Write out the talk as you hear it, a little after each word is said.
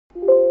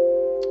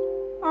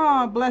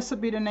Blessed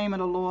be the name of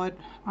the Lord.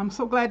 I'm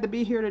so glad to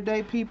be here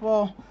today,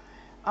 people.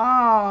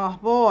 Oh,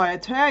 boy, I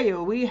tell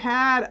you, we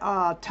had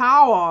a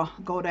tower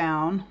go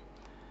down.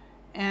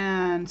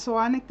 And so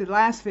I think the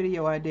last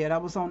video I did, I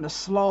was on the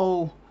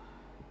slow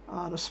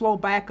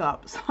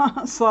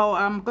backups. So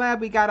I'm glad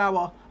we got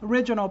our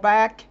original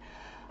back.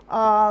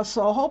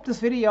 So I hope this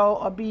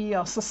video will be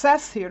a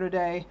success here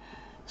today.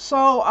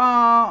 So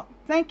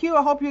thank you.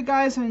 I hope you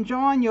guys are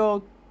enjoying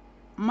your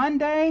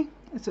Monday.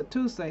 Is it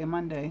Tuesday or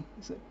Monday?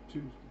 Is it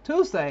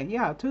Tuesday?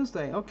 Yeah,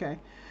 Tuesday. Okay.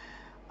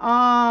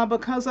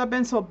 Because I've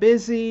been so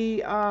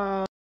busy.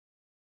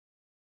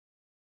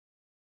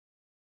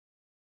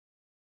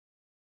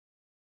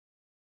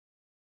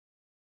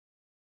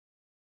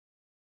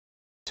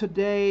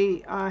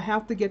 Today I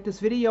have to get this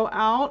video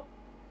out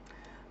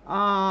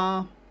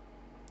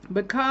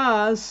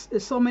because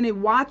there's so many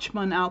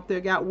watchmen out there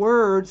got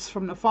words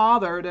from the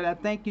Father that I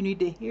think you need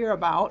to hear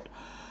about.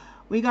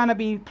 We're going to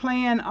be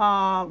playing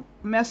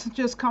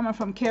messages coming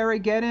from Carrie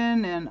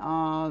Gedden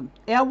and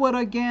Elwood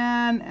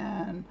again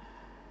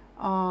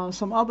and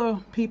some other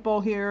people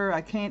here.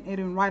 I can't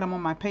even write them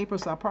on my paper,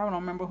 so I probably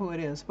don't remember who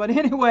it is. But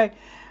anyway,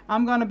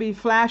 I'm going to be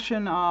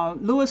flashing.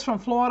 Lewis from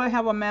Florida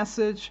have a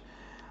message.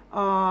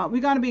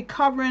 We're going to be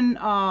covering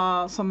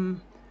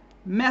some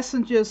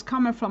messages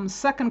coming from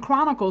 2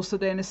 Chronicles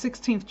today in the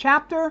 16th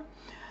chapter.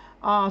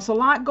 So a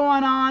lot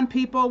going on,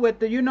 people, with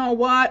the you know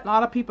what, a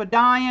lot of people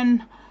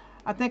dying.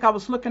 I think I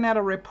was looking at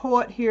a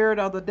report here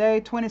the other day,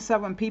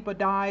 27 people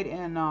died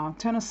in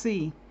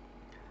Tennessee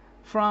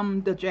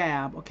from the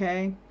jab,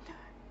 okay?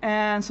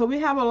 And so we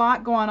have a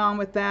lot going on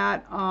with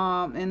that,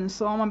 and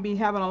so I'm going to be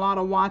having a lot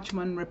of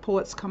Watchmen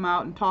reports come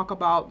out and talk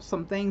about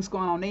some things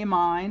going on in their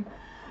mind.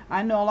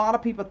 I know a lot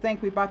of people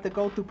think we're about to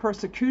go through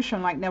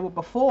persecution like never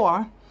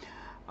before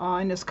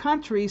in this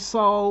country,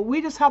 so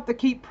we just have to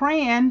keep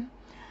praying,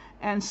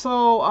 and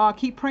so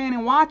keep praying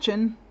and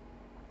watching.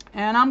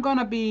 And I'm going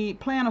to be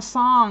playing a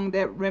song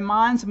that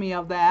reminds me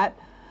of that.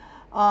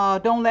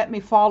 Don't Let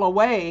Me Fall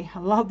Away. I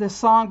love this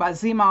song by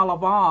Zemer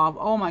Levav.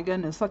 Oh my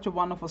goodness, such a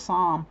wonderful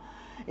song.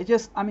 It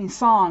just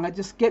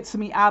gets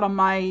me out of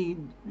my,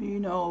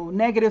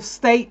 negative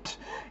state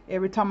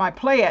every time I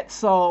play it.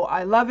 So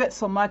I love it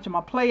so much, I'm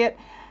going to play it.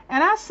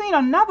 And I've seen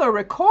another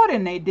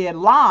recording they did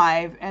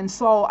live, and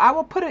so I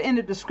will put it in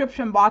the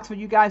description box for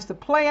you guys to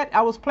play it.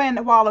 I was playing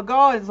it a while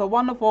ago. It's a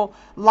wonderful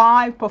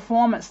live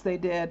performance they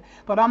did,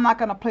 but I'm not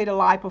going to play the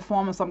live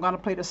performance. I'm going to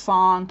play the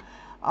song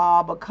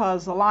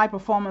because the live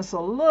performance is a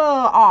little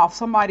off.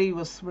 Somebody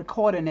was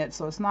recording it,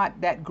 so it's not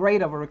that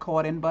great of a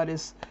recording, but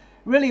it's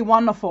really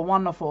wonderful,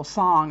 wonderful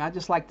song. I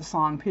just like the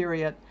song,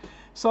 period.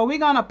 So we're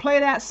going to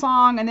play that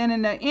song, and then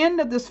in the end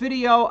of this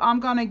video,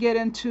 I'm going to get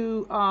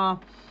into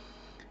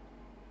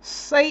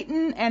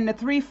Satan and the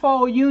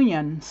Threefold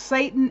Union.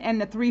 Satan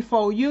and the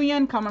Threefold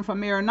Union, coming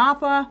from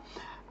Maranatha.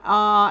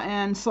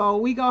 And so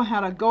we go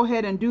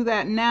ahead and do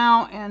that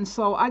now. And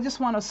so I just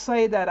want to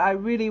say that I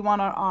really want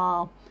to,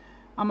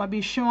 I'm going to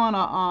be showing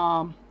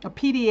a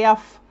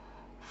PDF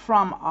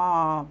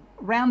from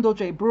Randall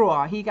J.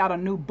 Brewer. He got a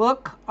new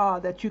book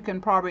that you can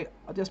probably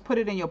just put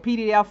it in your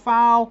PDF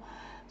file.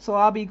 So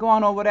I'll be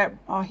going over that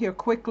here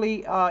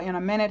quickly in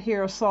a minute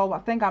here or so. I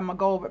think I'm going to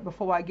go over it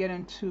before I get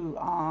into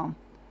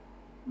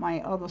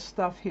my other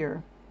stuff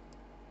here.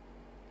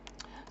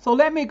 So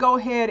let me go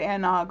ahead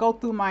and go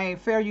through my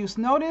fair use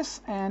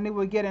notice, and then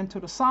we'll get into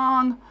the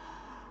song.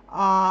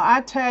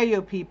 I tell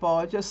you,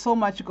 people, just so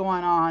much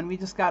going on. We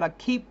just got to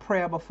keep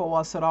prayer before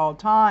us at all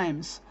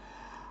times.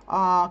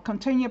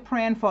 Continue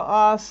praying for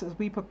us as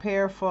we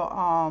prepare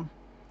for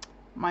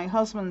my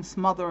husband's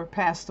mother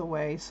passed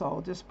away.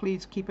 So just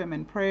please keep him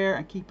in prayer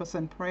and keep us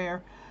in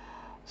prayer.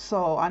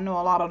 So I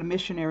know a lot of the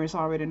missionaries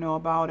already know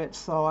about it,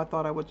 so I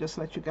thought I would just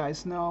let you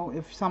guys know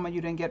if some of you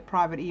didn't get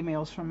private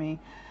emails from me.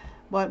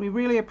 But we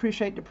really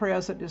appreciate the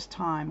prayers at this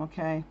time,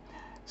 okay?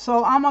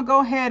 So I'm going to go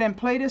ahead and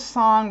play this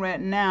song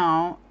right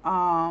now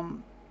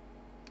from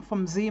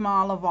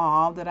Zemer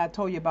Levav that I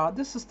told you about.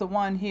 This is the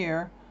one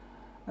here.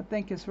 I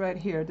think it's right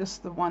here. This is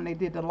the one they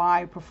did the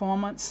live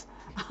performance.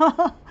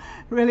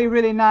 Really,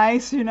 really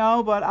nice,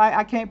 but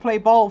I can't play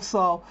both,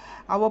 so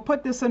I will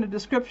put this in the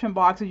description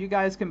box so you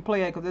guys can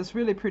play it, because it's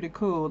really pretty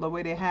cool the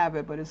way they have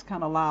it, but it's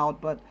kind of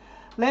loud. But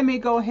let me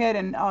go ahead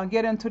and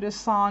get into this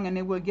song, and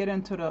then we'll get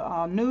into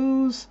the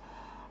news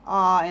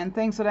and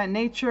things of that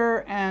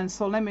nature. And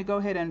so let me go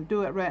ahead and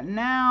do it right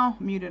now.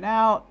 Mute it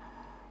out.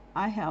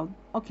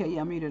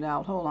 Mute it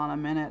out. Hold on a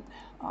minute.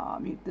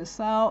 Mute this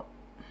out.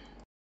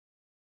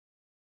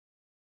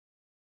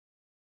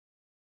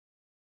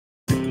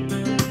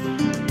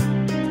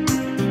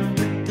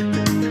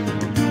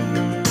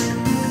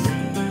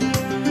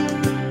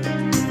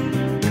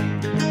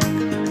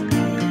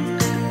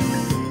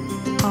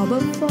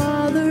 Abba,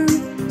 Father,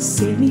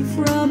 save me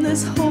from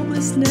this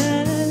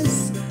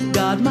hopelessness.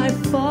 God, my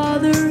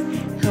Father,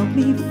 help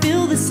me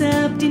fill this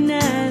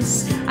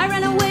emptiness. I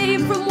ran away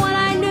from what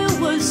I knew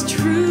was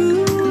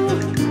true.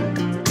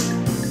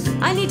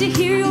 I need to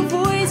hear your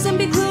voice and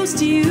be close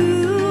to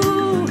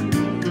you.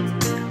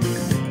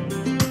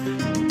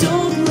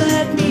 Don't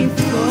let me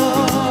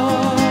fall.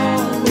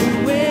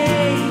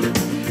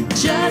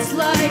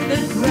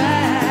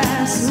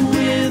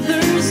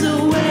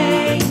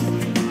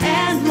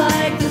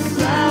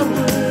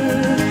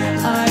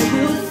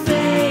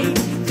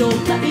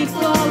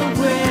 fall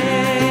away.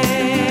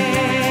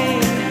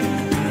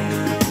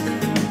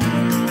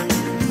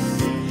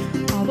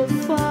 Abba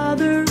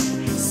Father,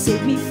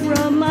 save me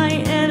from my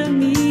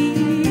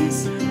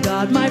enemies.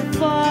 God my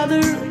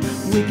Father,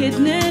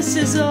 wickedness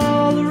is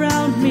all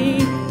around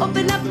me.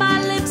 Open up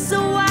my lips so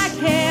I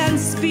can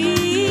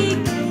speak.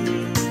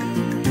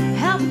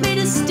 Help me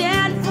to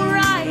stand, for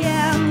I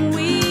am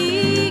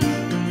weak.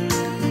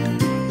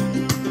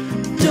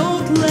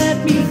 Don't let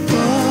me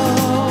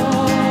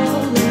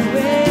fall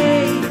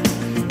away,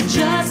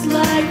 just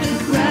like the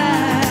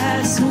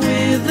grass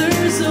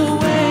withers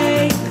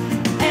away,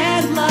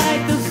 and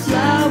like the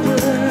flower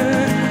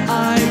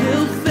I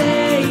will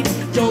fade.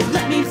 Don't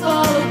let me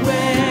fall away.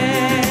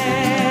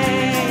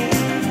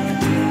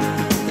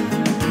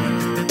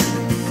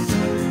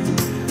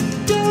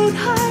 Don't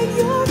hide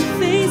your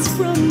face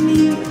from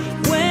me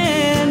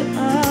when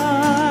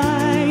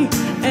I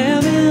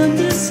am in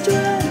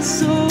distress.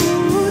 So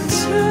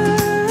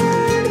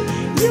turn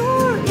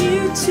your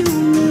ear to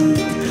me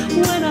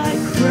when I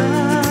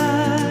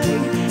cry.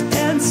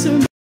 Answer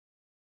me.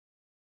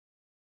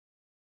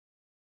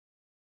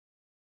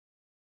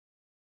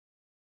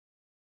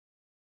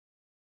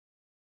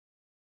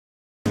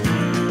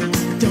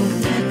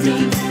 Don't let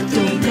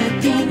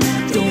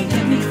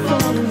me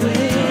fall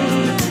away.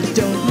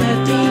 Don't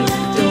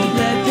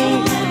let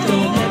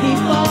me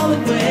fall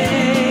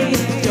away.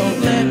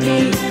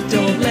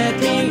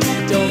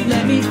 Don't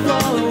let me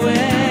fall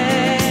away.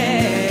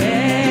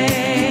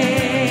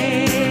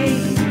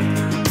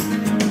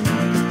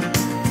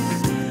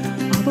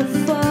 Abba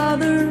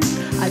Father,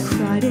 I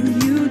cried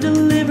and you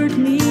delivered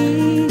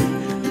me.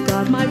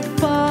 God my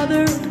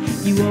Father,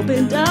 you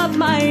opened up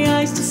my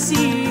eyes to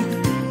see.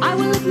 I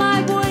will lift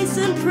my voice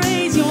and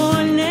praise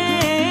your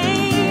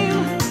name.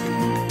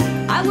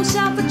 I will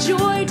shout for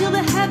joy till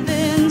the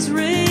heavens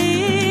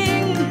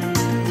ring.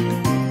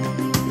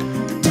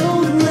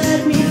 Don't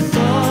let me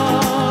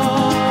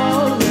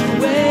fall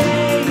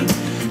away,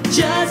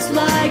 just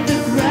like the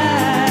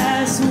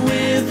grass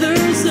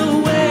withers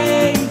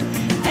away,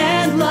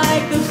 and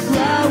like the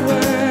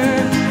flower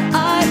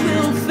I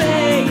will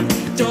fade.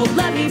 Don't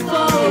let me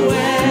fall away.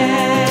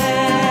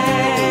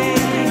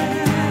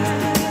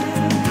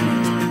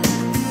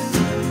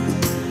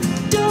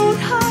 Don't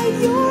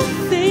hide your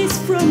face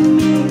from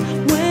me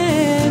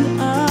when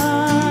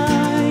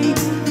I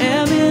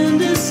am in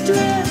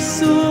distress.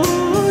 So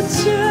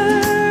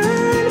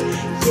turn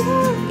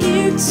your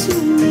ear to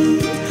me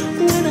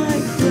when I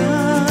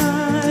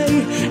cry.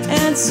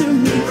 Answer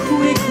me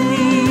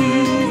quickly.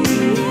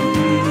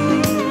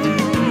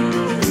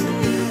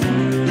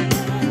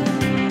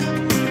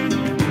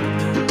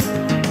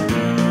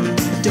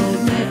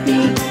 Don't let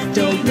me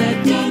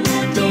fall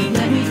away. Don't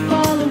let me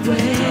fall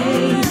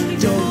away.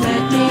 Don't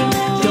let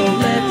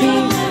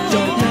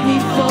me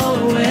fall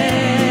away.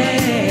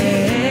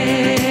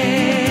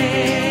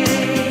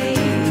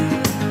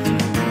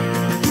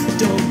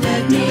 Don't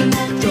let me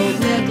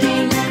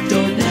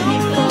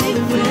fall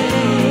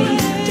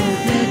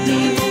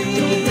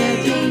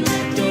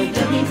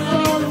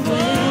away.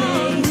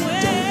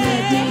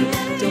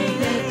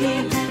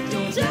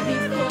 Don't let me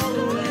fall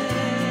away.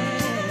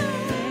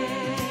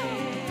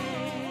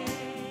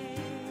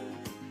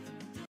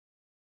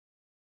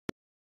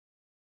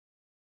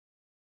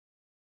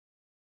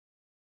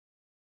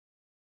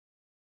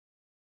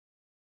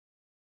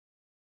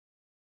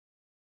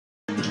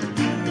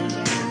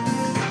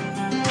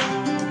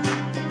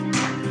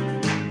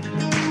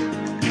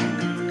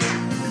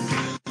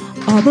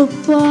 Abba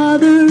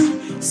Father,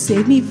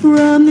 save me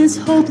from this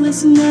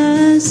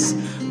hopelessness.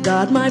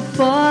 God my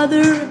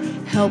Father,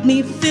 help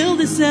me fill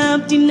this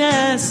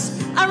emptiness.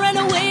 I ran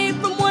away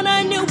from what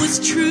I knew was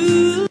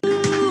true.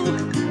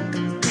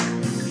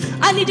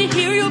 I need to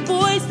hear your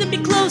voice and be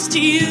close to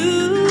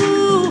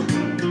you.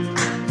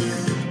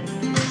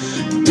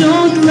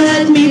 Don't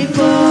let me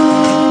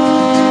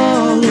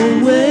fall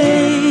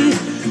away,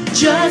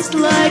 just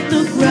like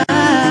the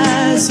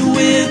grass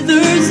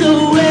withers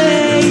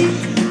away,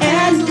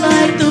 and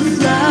like the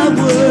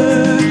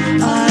flower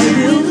I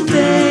will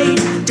fade.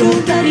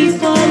 Don't let me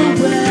fall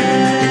away.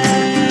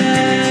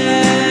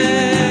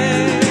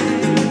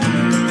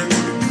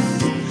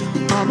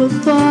 Abba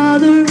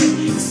Father,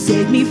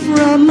 save me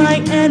from my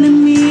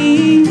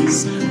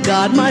enemies.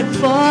 God my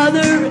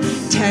Father,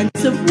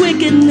 tents of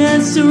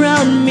wickedness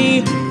surround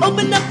me.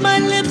 Open up my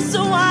lips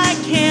so I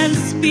can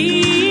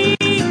speak.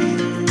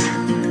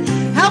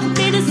 Help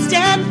me to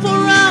stand, for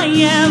I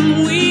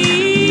am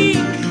weak.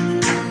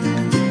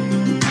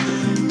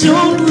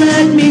 Don't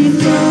let me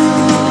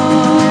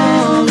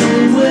fall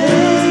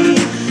away,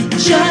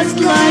 just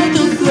like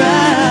the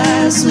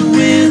grass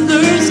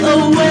withers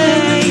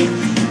away,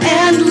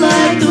 and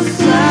like the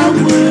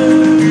flower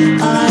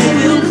I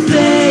will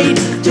fade.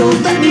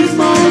 Don't let me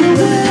fall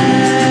away.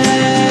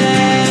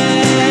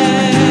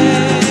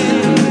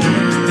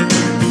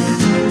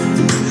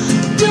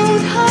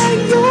 Don't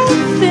hide your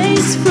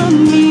face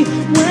from me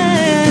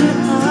when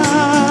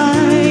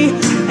I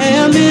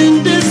am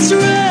in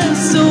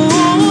distress. So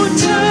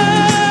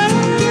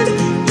turn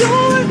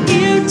your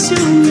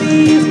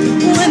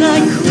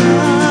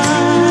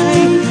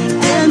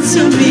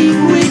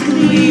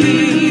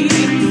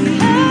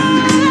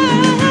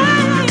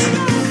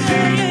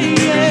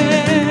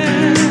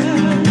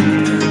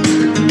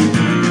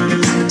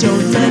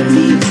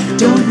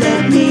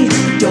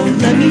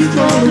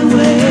fall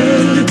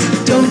away.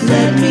 Don't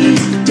let me,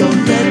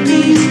 don't let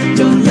me,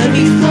 don't let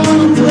me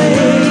fall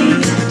away.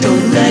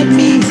 Don't let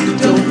me,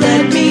 don't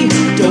let me,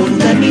 don't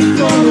let me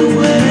fall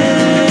away.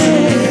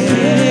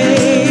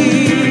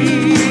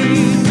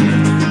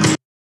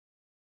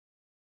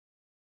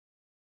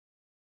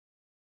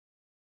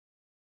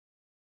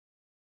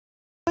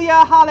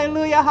 Hallelujah,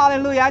 hallelujah,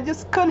 hallelujah. I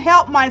just couldn't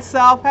help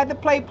myself. Had to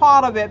play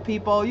part of it,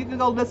 people. You can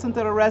go listen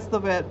to the rest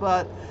of it,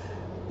 but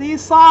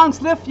these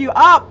songs lift you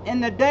up in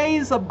the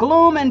days of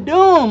gloom and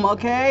doom,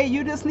 okay?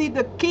 You just need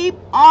to keep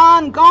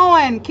on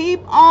going,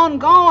 keep on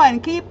going,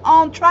 keep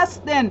on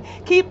trusting,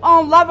 keep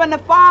on loving the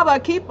Father,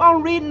 keep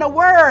on reading the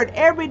Word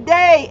every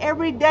day,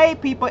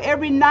 people,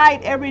 every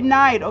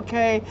night,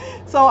 okay?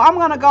 So I'm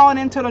going to go on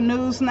into the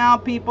news now,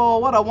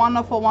 people. What a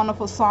wonderful,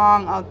 wonderful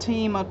song, a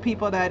team of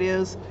people that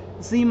is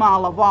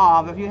Zemer,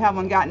 Levav. If you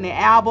haven't gotten the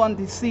album,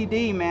 the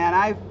CD, man,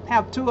 I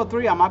have 2 or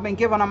 3 of them. I've been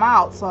giving them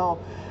out, so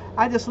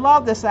I just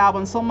love this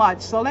album so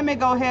much. So let me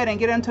go ahead and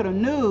get into the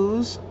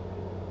news.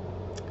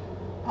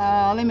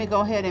 Let me go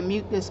ahead and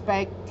mute this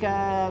back.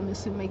 Let me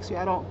see, make sure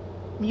I don't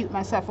mute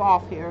myself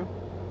off here.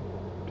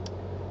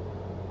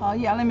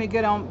 Yeah, let me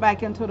get on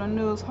back into the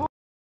news.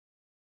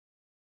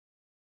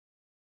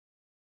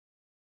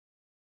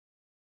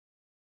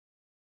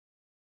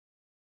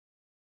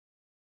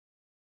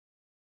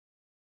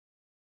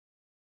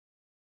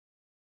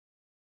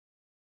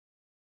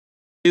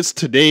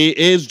 Today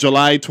is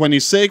July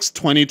 26,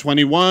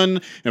 2021,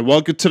 and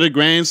welcome to the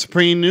Grand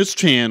Supreme News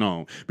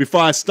Channel.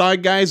 Before I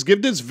start, guys,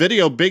 give this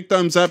video a big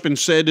thumbs up and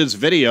share this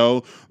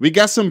video. We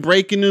got some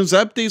breaking news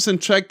updates, and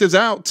check this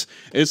out.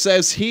 It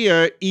says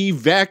here,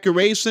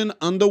 evacuation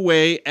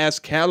underway as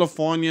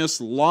California's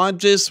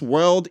largest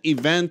world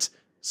event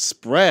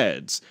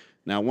spreads.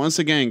 Now, once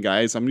again,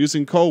 guys, I'm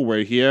using code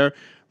word here,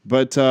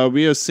 but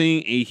we are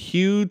seeing a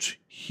huge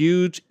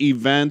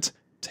event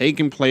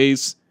taking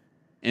place,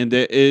 and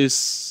there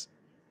is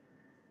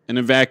an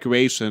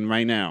evacuation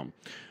right now.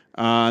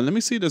 Let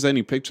me see if there's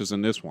any pictures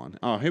in this one.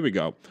 Oh, here we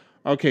go.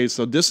 Okay,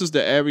 so this is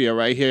the area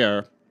right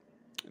here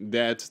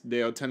that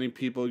they are telling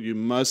people you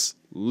must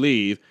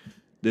leave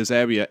this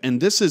area.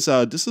 And this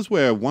is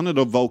where one of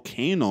the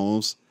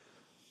volcanoes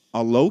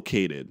are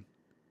located.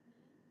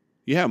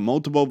 You have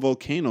multiple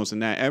volcanoes in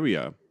that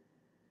area.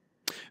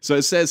 So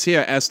it says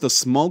here, as the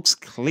smoke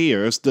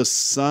clears, the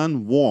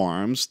sun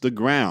warms the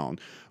ground.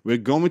 We're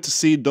going to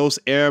see those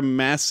air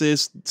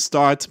masses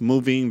start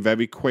moving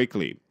very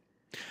quickly.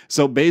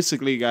 So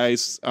basically,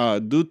 guys,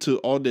 due to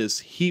all this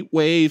heat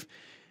wave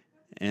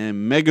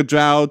and mega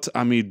drought,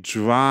 I mean,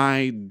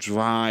 dryness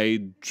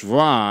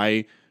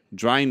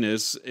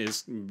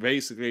is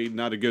basically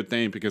not a good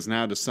thing, because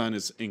now the sun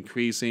is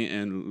increasing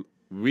and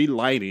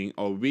relighting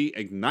or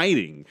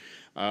reigniting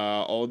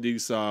all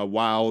these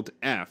wild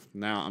F.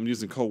 Now, I'm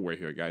using code word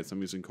here, guys. I'm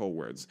using code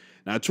words.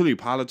 Now, I truly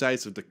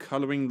apologize if the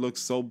coloring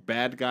looks so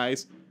bad,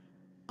 guys.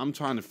 I'm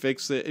trying to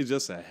fix it. It's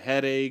just a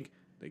headache.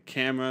 The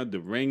camera, the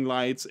ring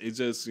lights. It's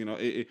just, you know,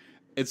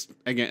 it's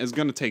again, it's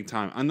gonna take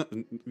time. I know.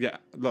 Yeah,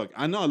 look,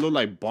 I know I look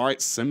like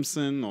Bart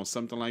Simpson or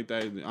something like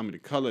that. I mean, the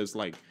color is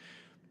like,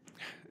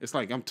 it's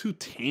like I'm too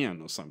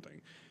tan or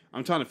something.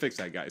 I'm trying to fix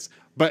that, guys.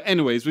 But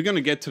anyways, we're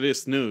gonna get to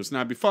this news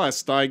now. Before I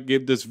start,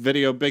 give this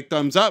video a big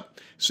thumbs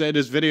up. Share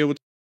this video with.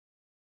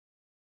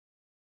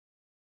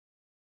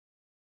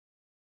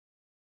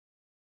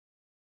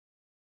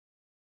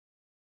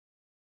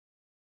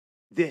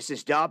 This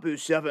is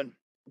Dabu7.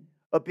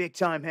 A big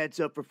time heads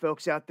up for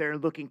folks out there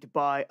looking to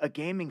buy a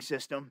gaming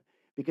system,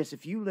 because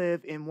if you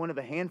live in one of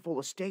a handful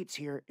of states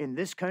here in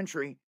this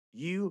country,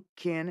 you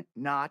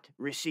cannot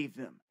receive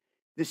them.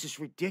 This is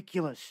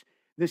ridiculous.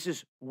 This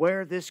is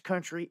where this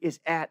country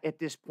is at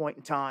this point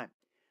in time.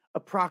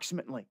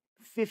 Approximately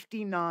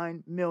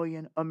 59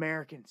 million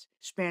Americans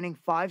spanning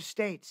 5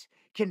 states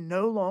can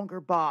no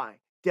longer buy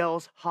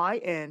Dell's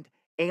high-end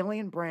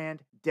alien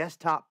brand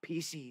desktop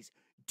PCs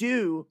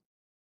due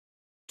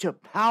to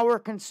power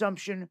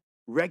consumption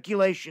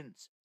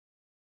regulations.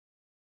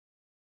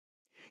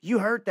 You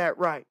heard that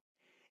right.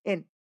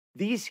 And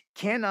these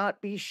cannot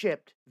be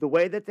shipped the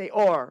way that they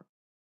are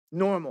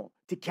normal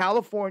to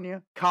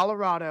California,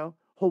 Colorado,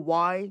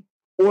 Hawaii,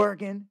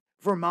 Oregon,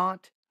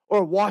 Vermont,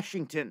 or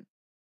Washington.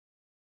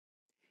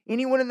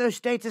 Anyone in those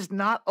states is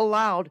not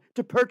allowed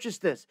to purchase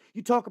this.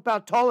 You talk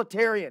about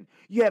totalitarian.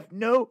 You have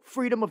no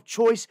freedom of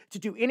choice to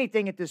do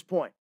anything at this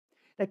point.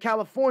 Now,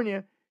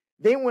 California,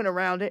 they went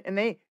around it and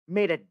they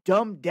made a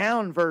dumbed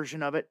down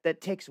version of it that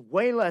takes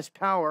way less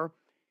power,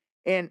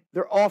 and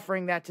they're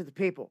offering that to the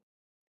people.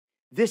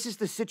 This is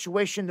the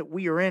situation that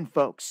we are in,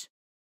 folks.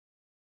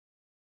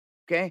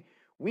 Okay?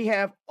 We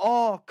have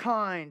all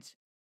kinds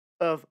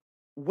of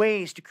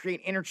ways to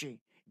create energy.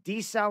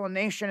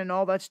 Desalination and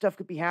all that stuff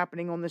could be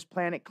happening on this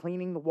planet,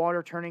 cleaning the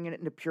water, turning it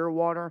into pure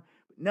water.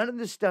 None of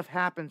this stuff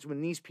happens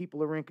when these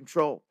people are in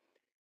control.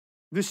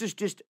 This is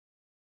just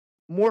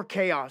more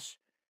chaos,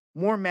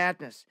 more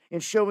madness,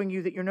 and showing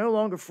you that you're no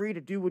longer free to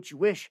do what you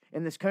wish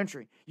in this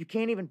country. You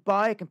can't even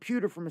buy a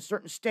computer from a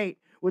certain state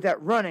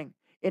without running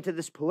into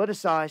this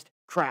politicized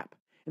crap.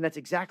 And that's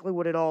exactly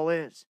what it all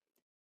is.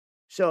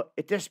 So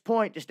at this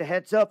point, just a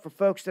heads up for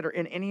folks that are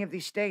in any of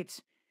these states,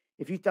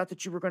 if you thought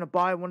that you were going to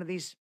buy one of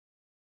these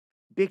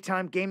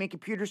big-time gaming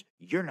computers,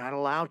 you're not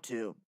allowed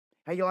to.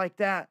 How you like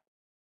that?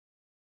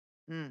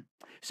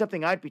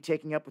 Something I'd be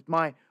taking up with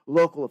my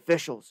local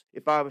officials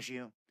if I was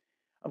you.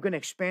 I'm going to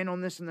expand on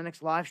this in the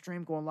next live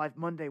stream, going live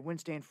Monday,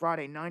 Wednesday, and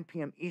Friday, 9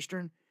 p.m.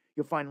 Eastern.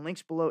 You'll find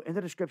links below in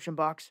the description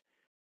box.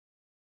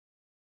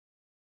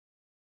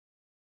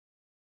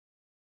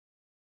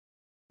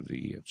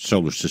 The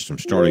solar system,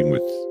 starting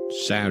with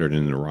Saturn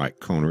in the right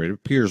corner. It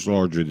appears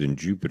larger than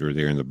Jupiter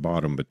there in the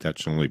bottom, but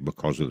that's only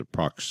because of the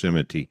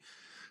proximity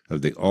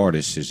of the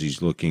artist as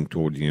he's looking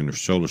toward the inner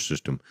solar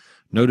system.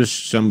 Notice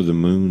some of the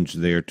moons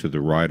there to the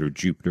right of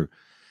Jupiter,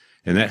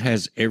 and that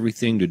has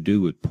everything to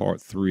do with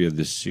part 3 of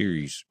this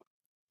series,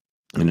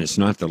 and it's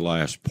not the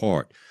last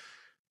part.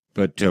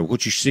 But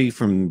what you see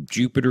from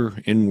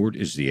Jupiter inward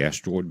is the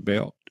asteroid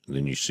belt.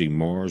 Then you see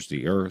Mars,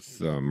 the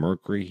Earth,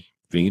 Mercury,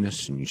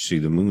 Venus, and you see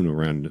the moon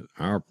around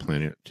our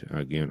planet,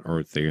 again,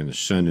 Earth there, and the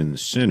sun in the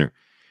center.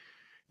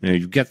 Now,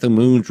 you've got the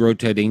moons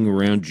rotating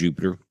around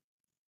Jupiter,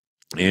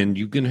 and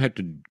you're going to have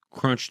to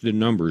crunch the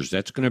numbers.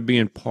 That's going to be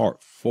in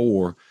part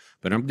 4,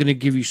 but I'm going to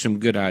give you some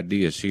good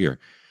ideas here.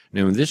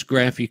 Now, in this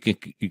graph, you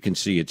can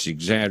see it's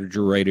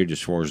exaggerated as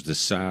far as the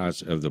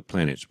size of the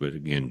planets. But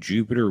again,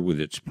 Jupiter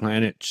with its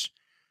planets,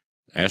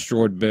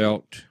 asteroid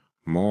belt,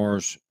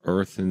 Mars,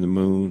 Earth and the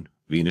moon,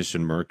 Venus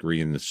and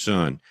Mercury and the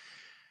sun.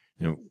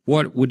 Now,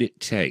 what would it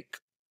take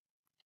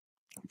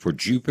for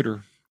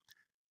Jupiter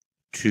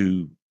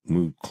to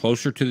move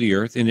closer to the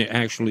Earth? And it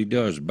actually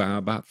does by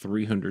about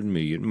 300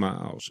 million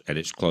miles at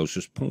its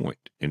closest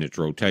point in its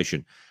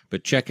rotation.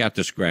 But check out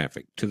this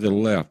graphic. To the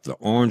left, the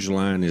orange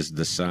line is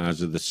the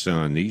size of the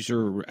sun. These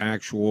are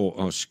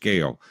actual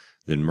scale.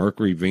 Then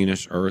Mercury,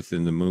 Venus, Earth,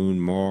 and the moon,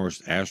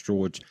 Mars,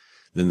 asteroids.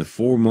 Then the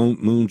 4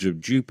 moons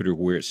of Jupiter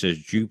where it says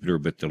Jupiter,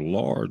 but the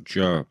large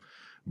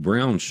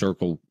brown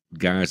circle,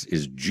 guys,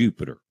 is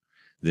Jupiter.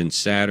 Then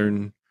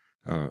Saturn,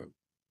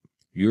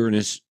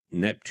 Uranus,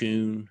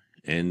 Neptune,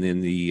 and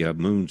then the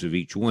moons of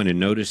each one. And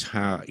notice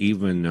how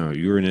even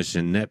Uranus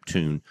and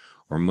Neptune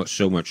are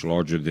so much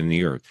larger than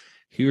the Earth.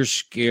 Here's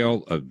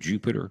scale of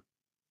Jupiter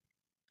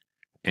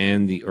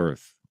and the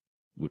Earth.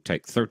 We'll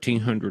take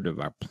 1,300 of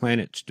our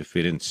planets to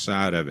fit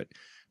inside of it,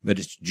 but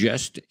it's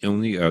just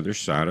on the other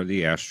side of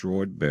the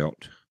asteroid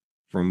belt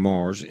from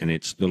Mars, and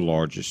it's the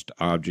largest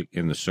object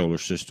in the solar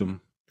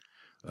system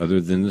other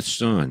than the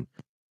sun.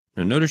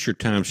 Now, notice your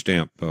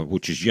timestamp,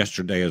 which is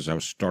yesterday as I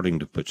was starting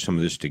to put some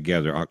of this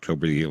together,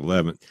 October the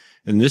 11th.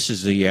 And this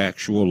is the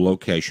actual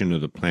location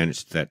of the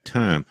planets at that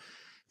time.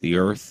 The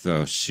Earth,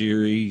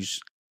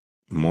 Ceres,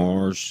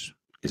 Mars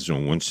is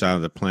on one side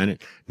of the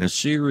planet. Now,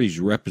 Ceres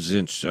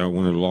represents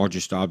one of the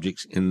largest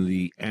objects in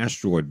the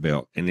asteroid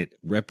belt, and it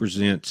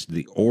represents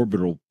the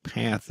orbital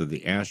path of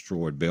the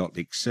asteroid belt,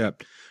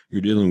 except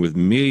you're dealing with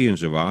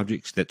millions of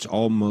objects. That's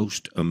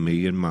almost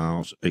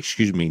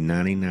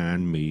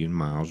 99 million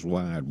miles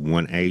wide,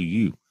 1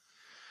 AU.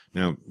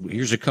 Now,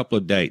 here's a couple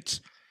of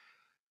dates.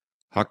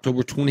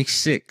 October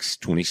 26,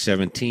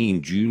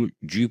 2017,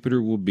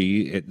 Jupiter will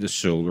be at the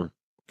solar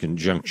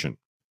conjunction.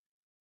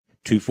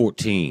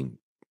 214,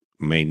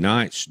 May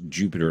 9th,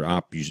 Jupiter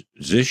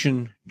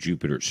opposition,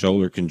 Jupiter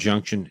solar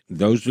conjunction.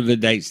 Those are the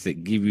dates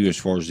that give you as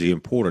far as the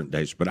important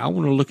dates. But I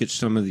want to look at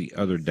some of the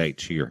other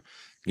dates here.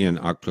 Again,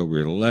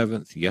 October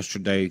 11th,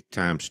 yesterday,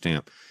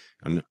 timestamp.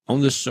 And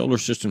on this solar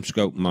system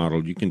scope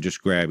model, you can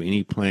just grab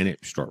any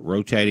planet, start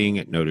rotating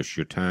it. Notice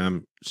your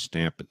time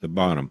stamp at the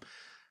bottom.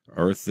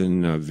 Earth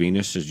and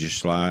Venus is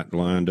just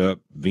lined up.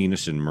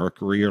 Venus and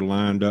Mercury are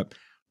lined up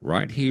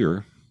right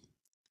here.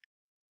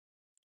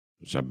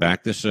 So I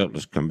back this up.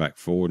 Let's come back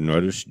forward.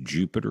 Notice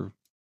Jupiter,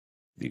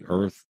 the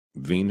Earth,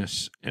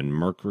 Venus, and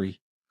Mercury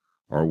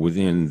are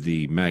within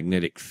the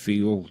magnetic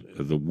field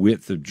of the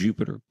width of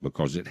Jupiter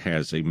because it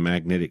has a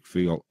magnetic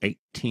field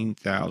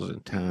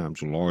 18,000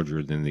 times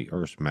larger than the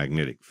Earth's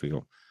magnetic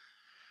field.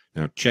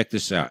 Now check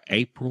this out.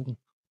 April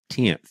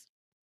 10th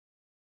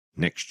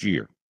next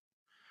year.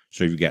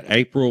 So you've got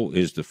April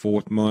is the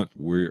 4th month.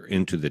 We're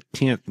into the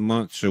 10th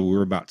month, so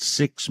we're about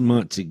 6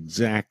 months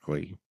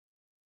exactly.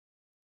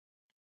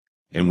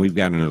 And we've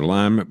got an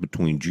alignment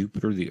between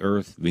Jupiter, the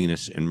Earth,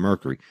 Venus, and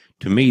Mercury.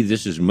 To me,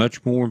 this is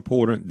much more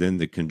important than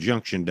the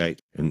conjunction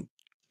date. And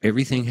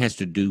everything has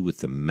to do with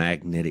the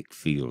magnetic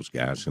fields,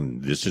 guys.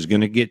 And this is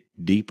going to get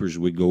deeper as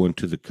we go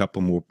into the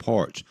couple more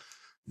parts.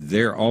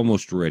 They're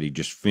almost ready,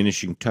 just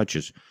finishing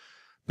touches.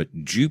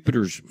 But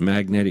Jupiter's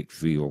magnetic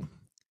field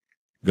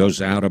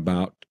goes out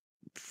about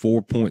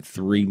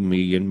 4.3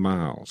 million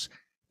miles.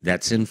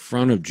 That's in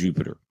front of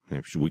Jupiter.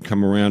 If we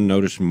come around,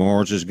 notice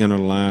Mars is going to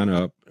line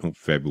up on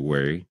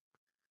February,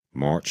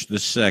 March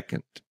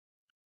 2nd,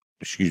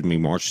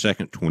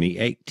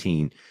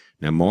 2018.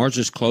 Now, Mars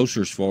is closer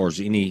as far as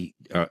any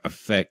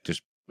effect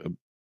as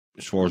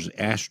far as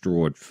the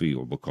asteroid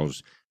field,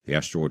 because the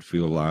asteroid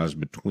field lies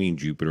between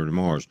Jupiter and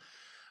Mars.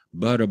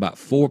 But about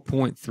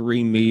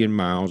 4.3 million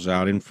miles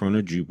out in front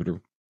of Jupiter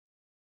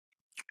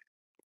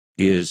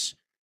is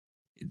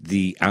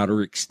the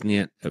outer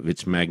extent of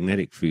its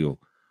magnetic field.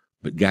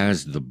 But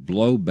guys, the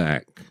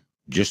blowback,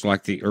 just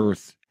like the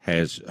Earth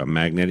has a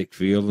magnetic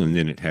field, and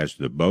then it has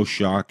the bow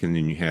shock, and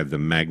then you have the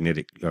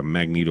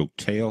magneto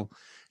tail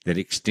that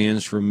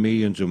extends for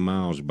millions of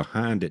miles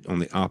behind it on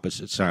the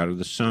opposite side of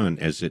the sun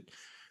as it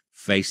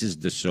faces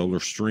the solar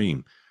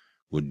stream.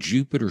 Well,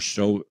 Jupiter's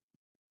solar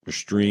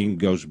stream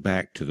goes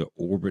back to the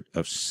orbit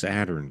of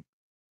Saturn,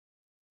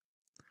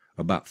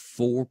 about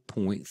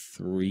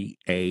 4.3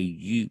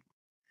 AU.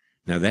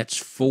 Now, that's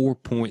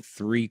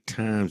 4.3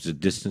 times the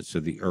distance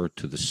of the Earth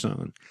to the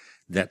sun.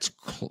 That's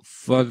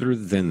further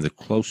than the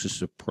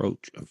closest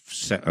approach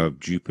of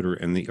Jupiter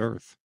and the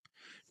Earth.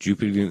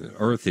 Jupiter and the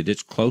Earth at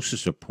its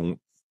closest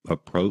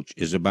approach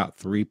is about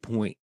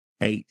 3.8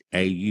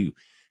 AU.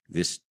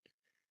 The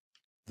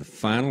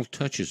final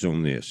touches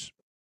on this,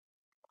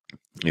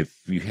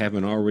 if you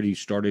haven't already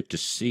started to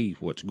see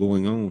what's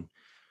going on,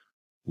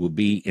 will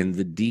be in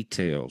the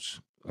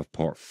details of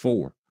part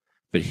 4.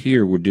 But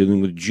here we're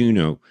dealing with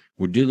Juno.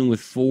 We're dealing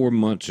with 4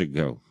 months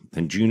ago.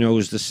 And Juno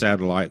is the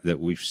satellite that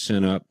we've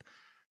sent up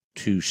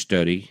to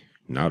study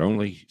not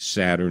only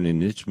Saturn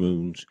and its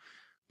moons,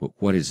 but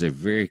what is a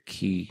very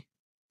key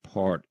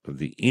part of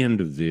the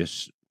end of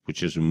this,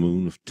 which is a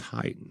moon of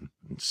Titan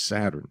and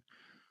Saturn.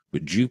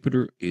 But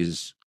Jupiter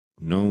is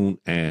known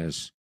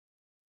as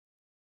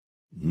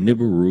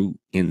Nibiru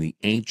in the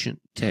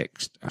ancient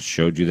text. I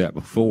showed you that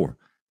before.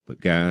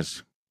 But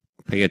guys,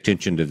 pay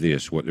attention to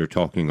this, what they're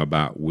talking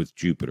about with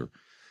Jupiter.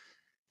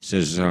 It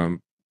says,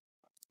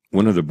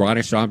 one of the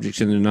brightest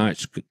objects in the night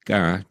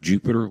sky,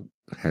 Jupiter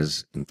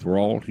has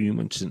enthralled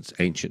humans since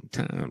ancient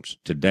times.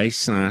 Today,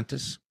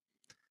 scientists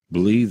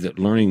believe that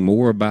learning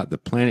more about the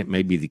planet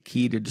may be the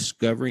key to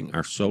discovering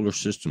our solar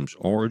system's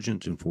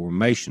origins and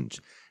formations.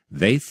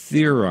 They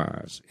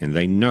theorize, and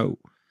they know,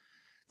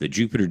 that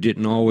Jupiter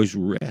didn't always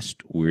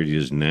rest where it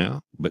is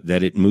now, but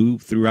that it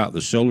moved throughout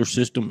the solar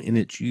system in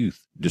its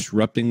youth,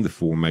 disrupting the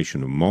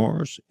formation of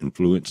Mars,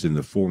 influencing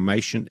the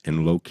formation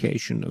and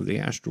location of the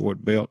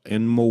asteroid belt,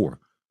 and more.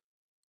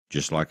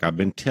 Just like I've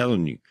been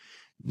telling you.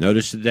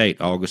 Notice the date,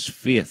 August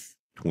 5th,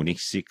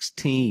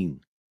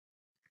 2016.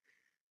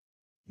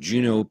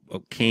 Juno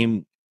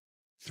came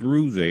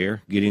through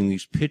there getting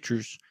these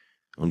pictures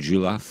on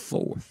July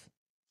 4th.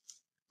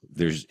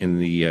 There's in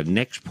the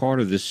next part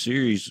of this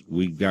series,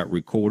 we got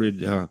recorded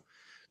the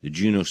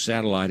Juno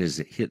satellite as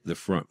it hit the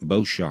front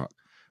bow shock.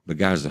 But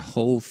guys, the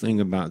whole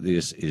thing about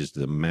this is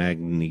the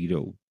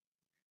magnetosphere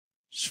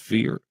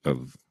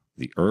of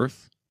the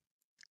Earth,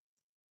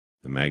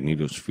 the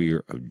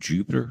magnetosphere of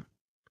Jupiter.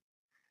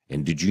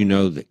 And did you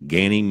know that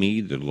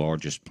Ganymede, the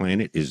largest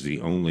planet, is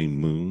the only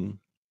moon,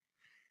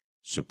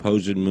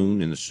 supposed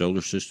moon in the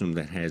solar system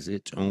that has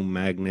its own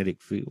magnetic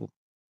field?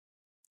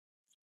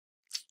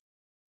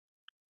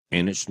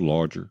 And it's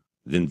larger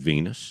than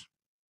Venus.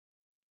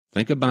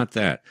 Think about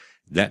that.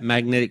 That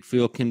magnetic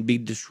field can be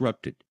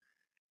disrupted.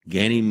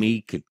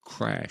 Ganymede could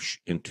crash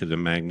into the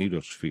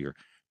magnetosphere,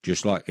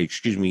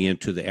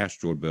 into the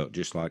asteroid belt,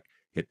 just like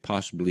it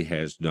possibly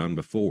has done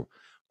before.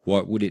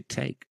 What would it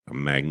take? A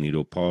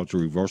magnetopause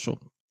reversal?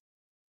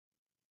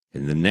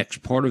 In the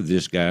next part of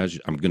this, guys,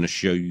 I'm going to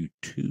show you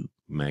 2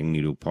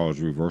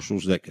 magnetopause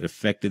reversals that could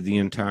affected the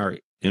entire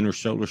inner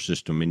solar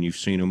system, and you've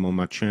seen them on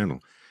my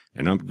channel.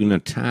 And I'm going to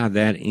tie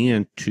that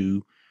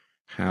into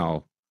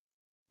how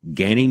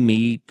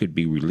Ganymede could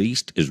be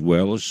released, as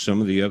well as some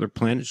of the other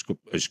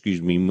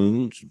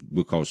moons,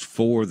 because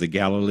 4 of the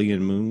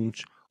Galilean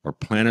moons are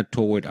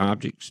planetoid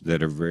objects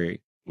that are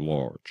very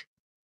large.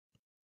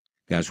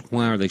 Guys,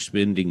 why are they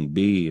spending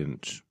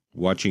billions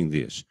watching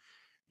this?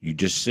 You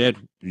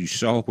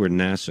saw where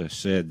NASA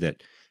said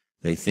that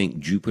they think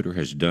Jupiter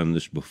has done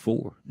this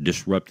before,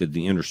 disrupted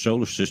the inner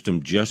solar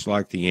system, just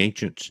like the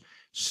ancients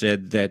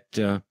said that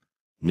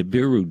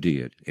Nibiru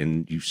did.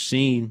 And you've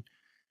seen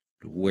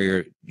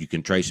where you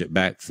can trace it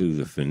back through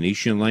the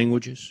Phoenician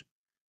languages,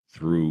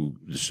 through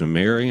the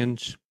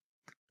Sumerians,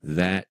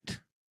 that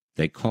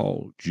they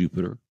called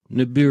Jupiter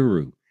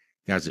Nibiru.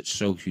 Guys, it's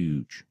so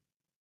huge.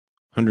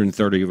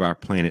 130 of our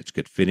planets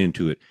could fit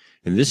into it.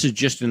 And this is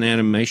just an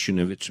animation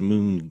of its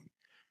moon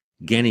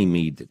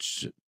Ganymede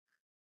that's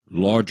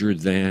larger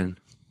than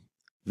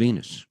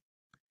Venus.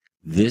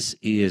 This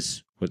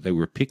is what they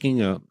were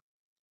picking up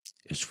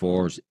as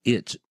far as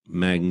its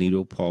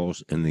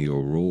magnetopause and the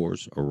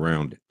auroras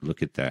around it.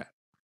 Look at that.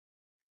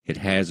 It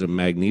has a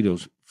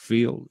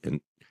magnetofield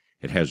and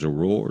it has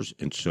auroras,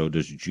 and so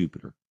does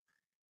Jupiter.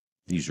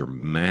 These are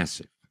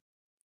massive.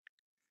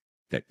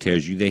 That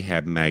tells you they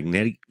have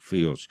magnetic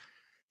fields.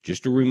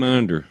 Just a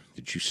reminder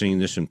that you've seen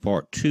this in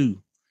part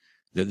 2,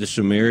 that the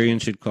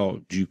Sumerians had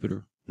called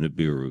Jupiter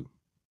Nibiru,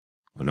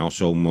 and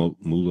also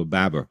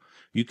Loab.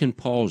 You can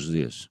pause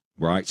this.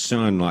 Bright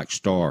sun like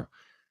star.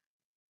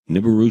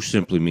 Nibiru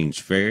simply means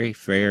ferry,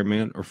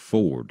 ferryman, or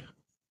ford.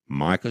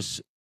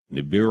 Micus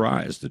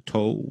Nibiru is the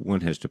toll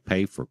one has to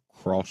pay for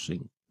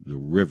crossing the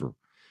river,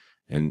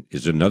 and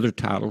is another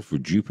title for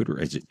Jupiter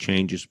as it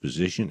changes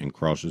position and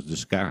crosses the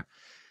sky.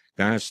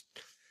 Guys,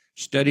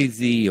 study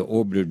the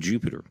orbit of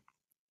Jupiter.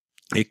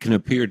 it can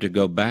appear to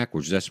go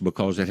backwards. That's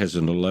because it has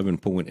an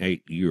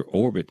 11.8-year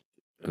orbit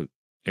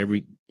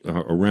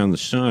around the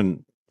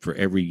sun for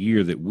every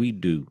year that we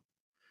do.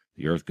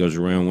 The Earth goes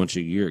around once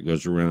a year. It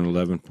goes around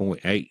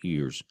 11.8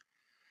 years.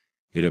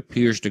 It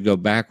appears to go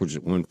backwards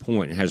at one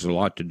point. It has a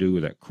lot to do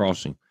with that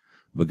crossing.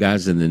 But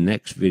guys, in the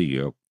next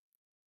video,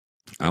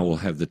 I will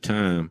have the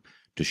time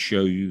to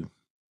show you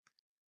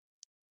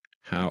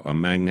how a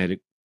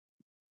magnetic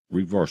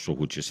reversal,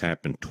 which has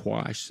happened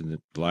twice in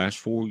the last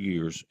 4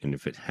 years, and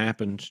if it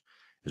happens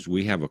as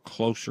we have a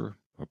closer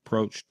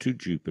approach to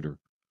Jupiter,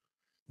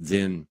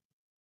 then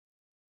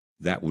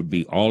that would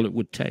be all it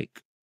would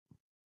take.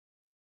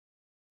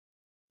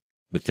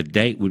 But the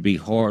date would be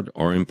hard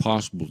or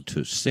impossible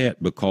to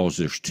set because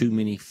there's too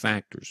many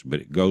factors. But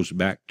it goes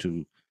back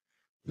to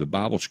the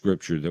Bible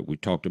scripture that we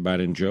talked about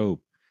in Job.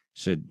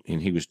 Said,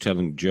 and he was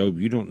telling Job,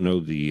 you don't know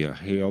the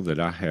hail that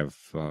I have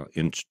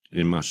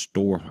in my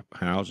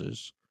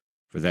storehouses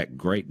for that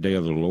great day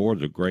of the Lord,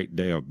 the great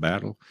day of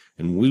battle.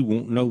 And we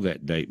won't know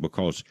that date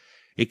because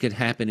it could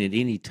happen at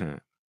any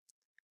time.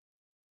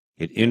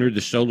 It entered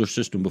the solar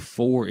system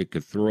before it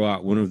could throw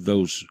out one of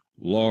those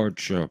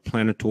large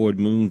planetoid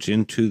moons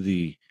into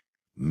the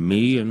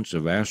millions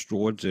of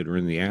asteroids that are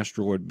in the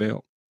asteroid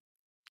belt.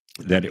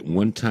 That at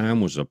one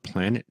time was a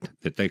planet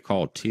that they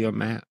call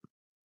Tiamat,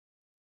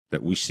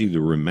 that we see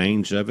the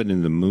remains of it,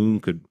 and the moon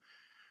could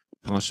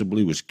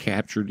possibly was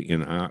captured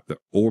in the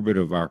orbit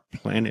of our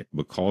planet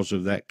because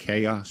of that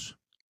chaos.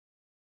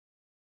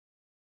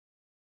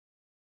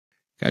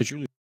 Guys,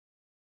 you're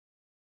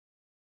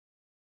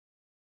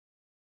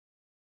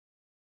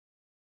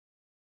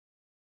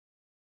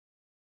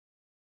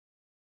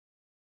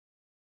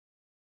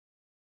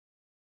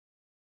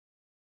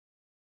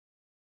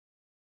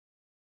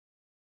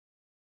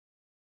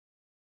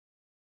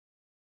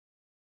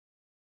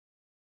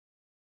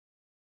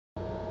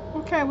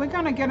Okay, we're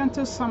going to get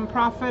into some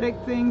prophetic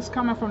things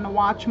coming from the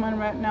Watchmen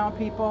right now,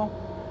 people.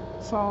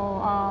 So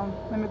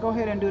let me go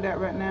ahead and do that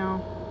right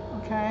now.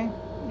 Okay?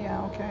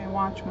 Yeah, okay,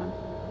 Watchmen.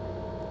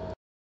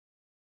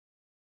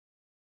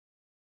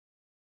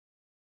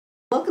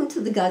 Welcome to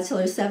the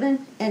Godzilla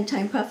 7 End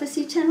Time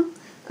Prophecy channel.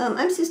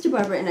 I'm Sister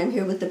Barbara, and I'm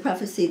here with the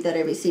prophecy that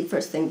I received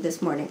first thing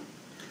this morning.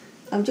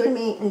 Join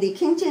me in the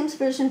King James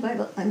Version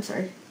Bible.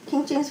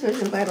 King James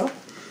Version Bible.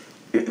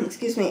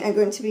 Excuse me. I'm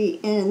going to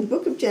be in the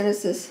book of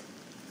Genesis.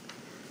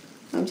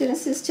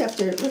 Genesis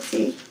chapter,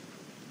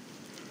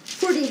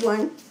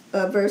 41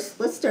 verse.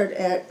 Let's start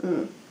at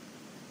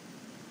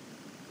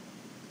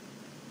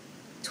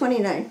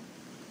 29.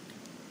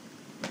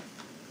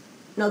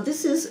 Now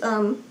this is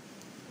a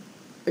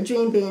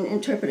dream being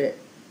interpreted.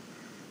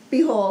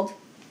 Behold,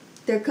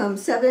 there come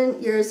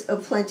 7 years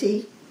of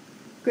plenty,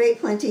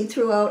 great plenty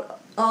throughout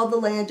all the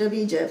land of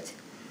Egypt.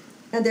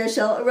 And there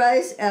shall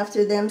arise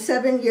after them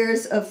 7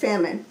 years of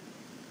famine,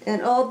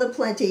 and all the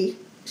plenty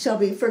shall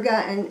be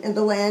forgotten in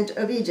the land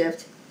of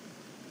Egypt.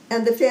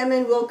 And the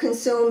famine will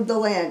consume the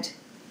land,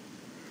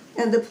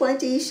 and the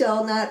plenty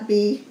shall not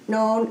be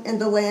known in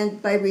the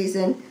land by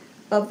reason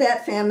of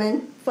that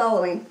famine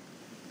following,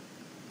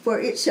 for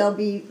it shall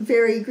be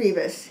very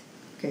grievous.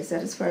 Okay, is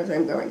that as far as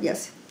I'm going?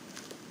 Yes.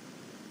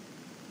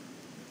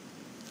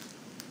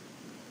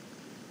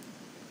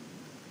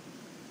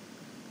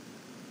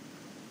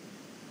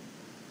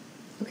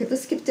 Okay,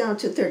 let's skip down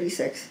to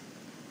 36.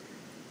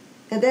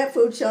 And that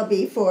food shall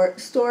be for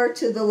store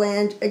to the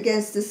land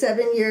against the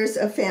 7 years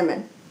of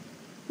famine,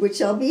 which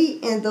shall be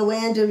in the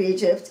land of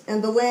Egypt,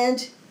 and the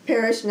land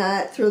perish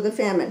not through the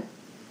famine.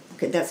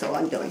 Okay, that's all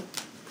I'm doing.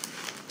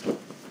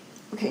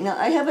 Okay, now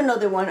I have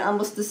another one,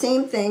 almost the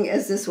same thing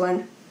as this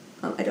one.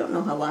 I don't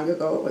know how long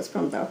ago it was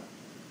from, though.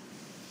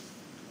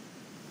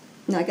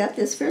 Now, I got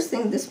this first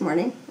thing this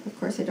morning. Of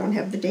course, I don't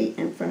have the date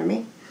in front of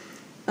me.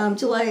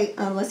 July,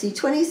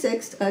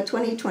 26th,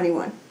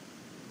 2021.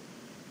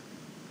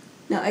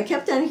 Now, I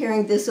kept on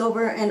hearing this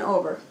over and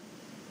over,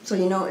 so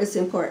you know it's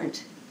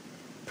important.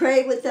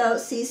 Pray without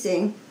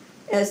ceasing,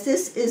 as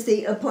this is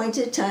the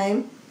appointed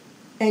time,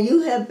 and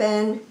you have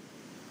been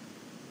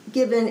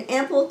given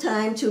ample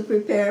time to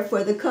prepare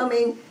for the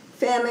coming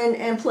famine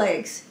and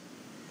plagues.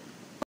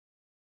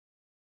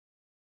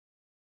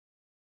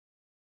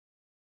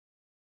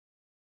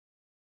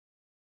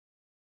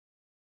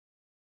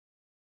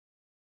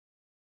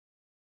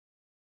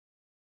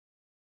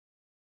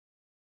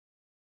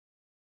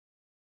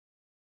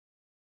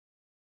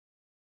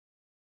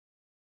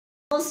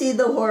 You will see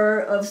the horror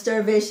of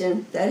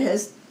starvation that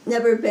has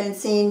never been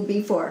seen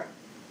before.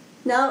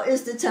 Now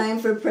is the time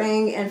for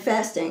praying and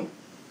fasting.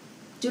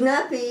 Do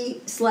not be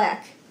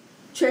slack.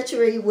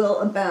 Treachery will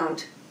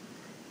abound.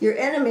 Your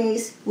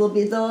enemies will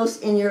be those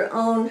in your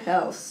own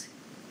house.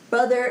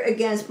 Brother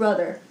against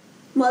brother.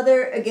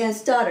 Mother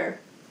against daughter.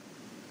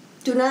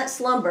 Do not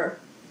slumber.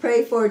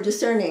 Pray for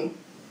discerning.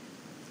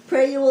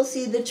 Pray you will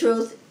see the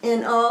truth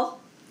in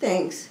all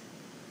things.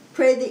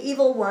 Pray the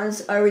evil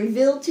ones are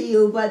revealed to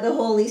you by the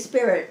Holy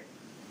Spirit.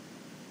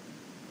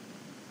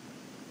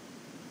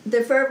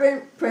 The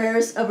fervent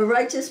prayers of a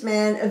righteous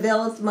man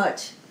availeth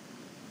much.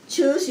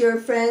 Choose your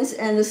friends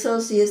and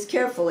associates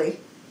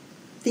carefully.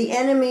 The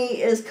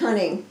enemy is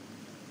cunning.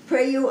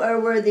 Pray you are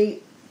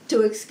worthy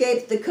to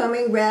escape the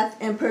coming wrath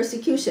and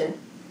persecution.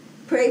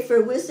 Pray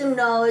for wisdom,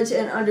 knowledge,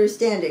 and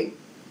understanding.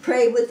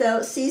 Pray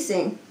without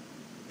ceasing.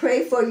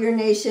 Pray for your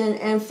nation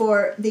and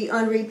for the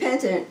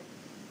unrepentant.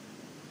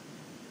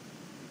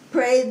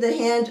 Pray the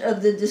hand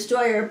of the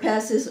destroyer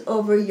passes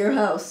over your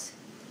house.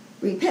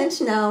 Repent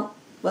now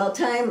while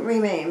time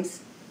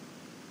remains.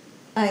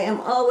 I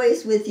am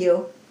always with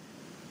you.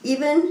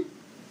 Even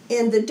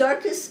in the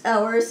darkest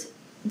hours,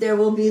 there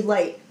will be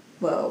light.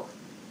 Whoa.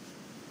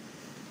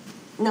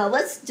 Now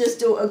let's just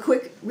do a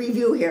quick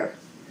review here.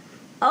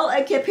 All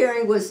I kept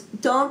hearing was,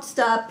 don't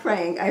stop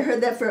praying. I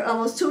heard that for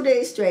almost 2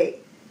 days straight.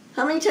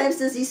 How many times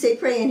does he say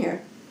pray in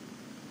here?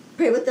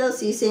 Pray without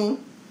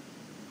ceasing.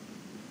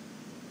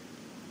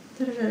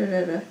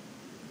 Da-da-da-da-da.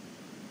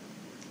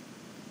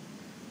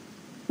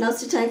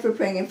 Now's the time for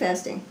praying and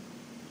fasting.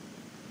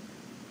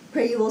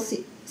 Pray you will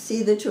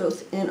see the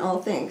truth in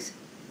all things.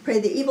 Pray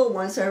the evil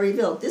ones are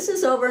revealed. This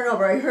is over and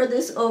over. I heard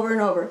this over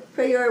and over.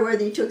 Pray you are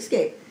worthy to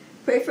escape.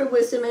 Pray for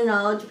wisdom and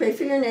knowledge. Pray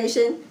for your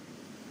nation.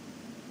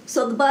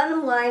 So the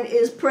bottom line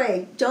is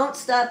pray. Don't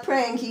stop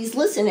praying. He's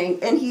listening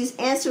and he's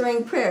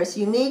answering prayers.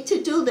 You need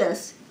to do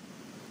this.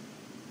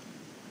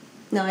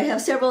 Now I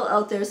have several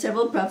out there,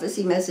 several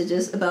prophecy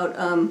messages about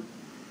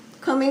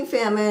coming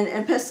famine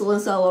and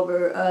pestilence all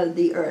over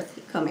the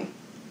earth coming.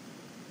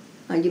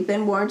 You've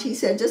been warned, he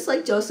said, just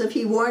like Joseph,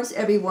 he warns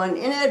everyone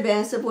in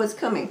advance of what's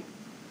coming.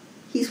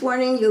 He's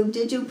warning you,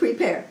 did you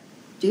prepare?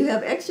 Do you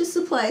have extra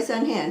supplies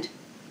on hand?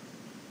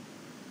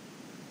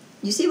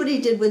 You see what he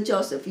did with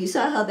Joseph. You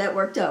saw how that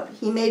worked out.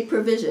 He made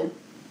provision.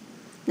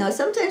 Now,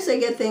 sometimes I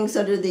get things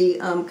under the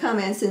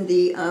comments in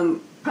the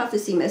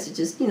prophecy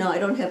messages. You know, I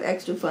don't have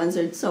extra funds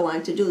or so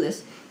on to do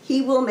this.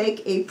 He will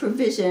make a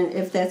provision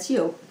if that's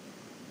you.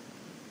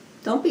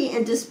 Don't be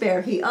in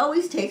despair. He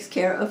always takes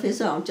care of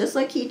his own, just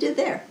like he did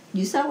there.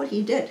 You saw what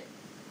he did.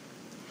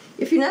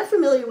 If you're not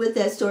familiar with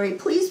that story,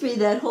 please read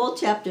that whole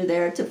chapter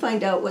there to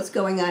find out what's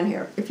going on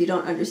here, if you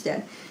don't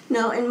understand.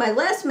 Now, in my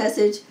last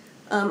message,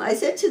 I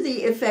said to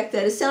the effect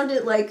that it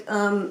sounded like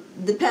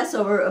the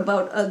Passover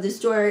about the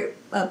destroyer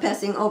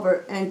passing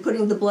over and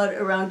putting the blood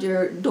around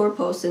your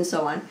doorposts and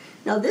so on.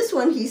 Now, this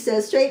one, he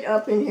says straight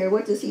up in here,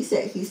 what does he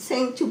say? He's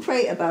saying to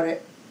pray about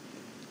it.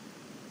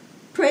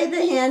 Pray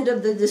the hand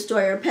of the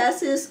destroyer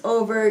passes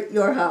over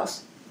your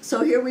house.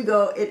 So here we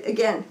go, it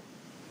again.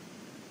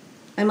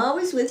 I'm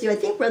always with you. I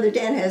think Brother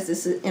Dan has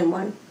this in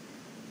one.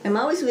 I'm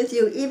always with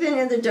you. Even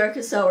in the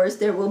darkest hours,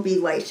 there will be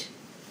light.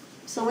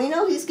 So we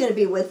know he's going to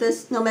be with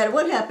us no matter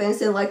what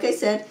happens. And like I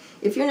said,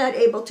 if you're not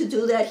able to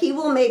do that, he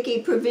will make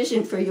a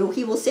provision for you.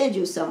 He will send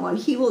you someone.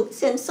 He will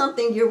send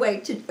something your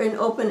way and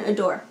open a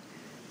door.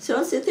 So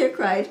don't sit there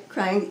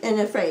crying and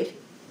afraid.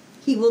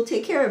 He will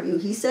take care of you.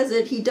 He says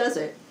it, he does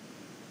it.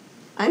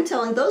 I'm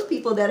telling those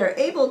people that are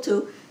able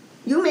to,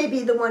 you may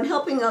be the one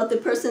helping out the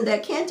person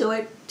that can't do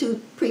it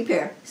to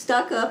prepare.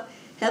 Stock up,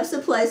 have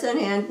supplies on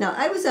hand. Now,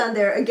 I was on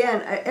there,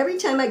 again, every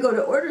time I go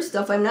to order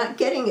stuff, I'm not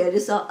getting it.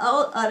 It's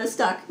all out of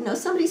stock. Now,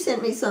 somebody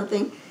sent me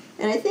something,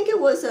 and I think it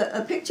was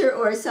a picture,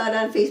 or I saw it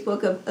on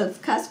Facebook,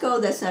 of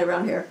Costco, that's not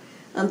around here,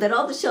 that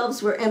all the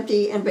shelves were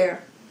empty and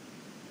bare.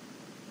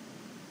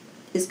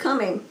 Is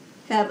coming.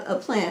 Have a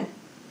plan.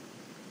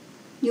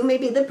 You may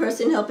be the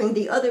person helping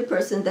the other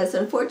person that's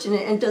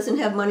unfortunate and doesn't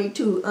have money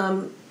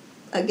to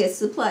get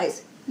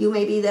supplies. You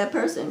may be that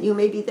person. You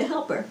may be the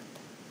helper.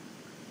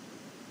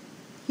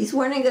 He's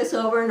warning us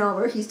over and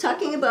over. He's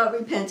talking about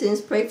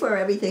repentance, pray for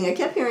everything. I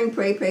kept hearing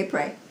pray, pray,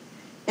 pray.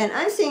 And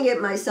I'm seeing it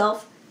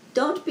myself.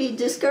 Don't be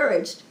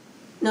discouraged.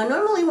 Now,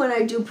 normally when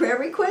I do prayer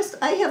requests,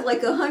 I have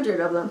like 100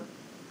 of them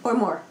or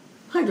more.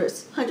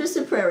 Hundreds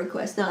of prayer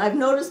requests. Now, I've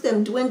noticed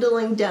them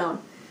dwindling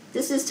down.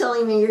 This is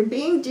telling me you're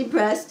being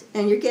depressed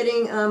and you're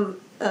getting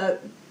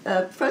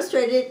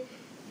frustrated.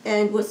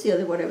 And what's the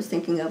other word I was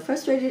thinking of?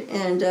 Frustrated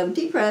and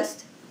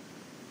depressed.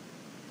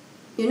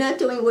 You're not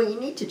doing what you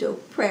need to do.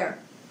 Prayer.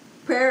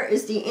 Prayer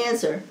is the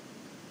answer.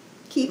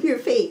 Keep your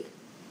faith.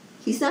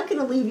 He's not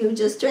going to leave you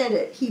just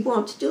stranded. He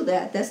won't do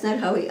that. That's not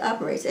how he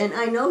operates. And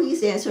I know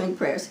he's answering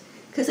prayers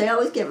because I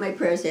always get my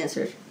prayers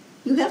answered.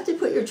 You have to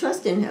put your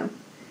trust in him.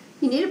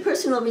 You need a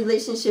personal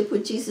relationship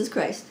with Jesus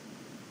Christ.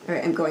 All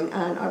right, I'm going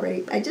on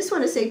already. I just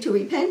want to say to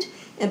repent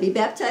and be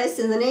baptized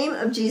in the name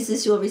of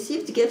Jesus. You will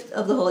receive the gift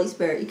of the Holy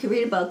Spirit. You can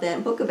read about that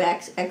in Book of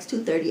Acts, Acts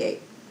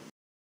 2:38.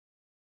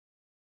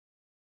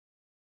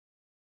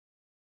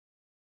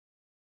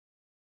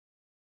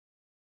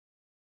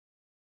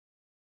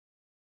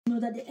 Know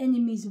that the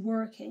enemy is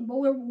working, but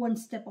we're one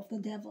step off the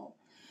devil.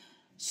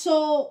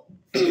 So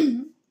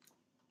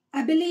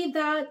I believe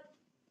that,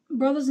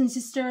 brothers and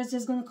sisters,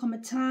 there's going to come a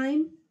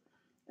time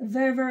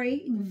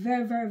very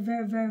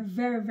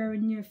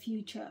near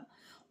future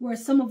where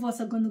some of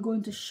us are going to go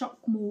into shock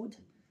mode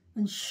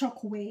and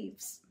shock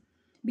waves,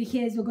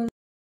 because we're going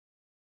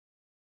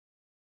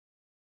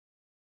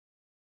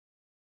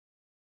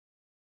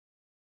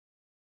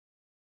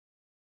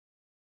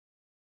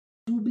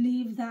to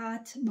believe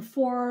that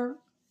before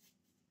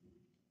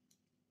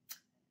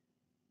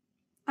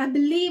I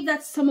believe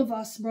that some of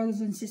us, brothers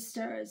and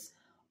sisters,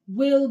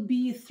 will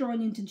be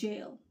thrown into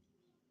jail.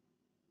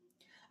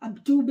 I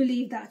do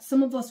believe that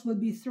some of us will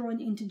be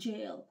thrown into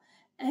jail.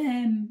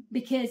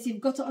 Because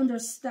you've got to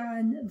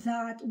understand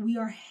that we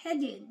are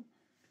heading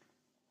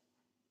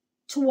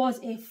towards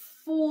a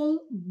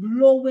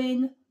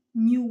full-blowing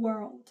new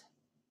world.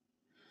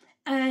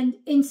 And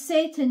in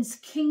Satan's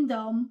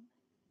kingdom,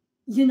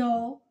 you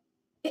know,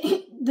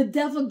 the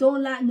devil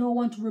don't like no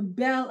one to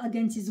rebel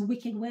against his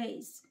wicked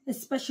ways,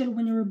 especially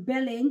when you're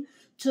rebelling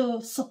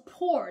to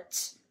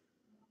support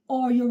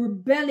or you're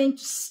rebelling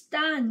to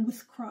stand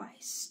with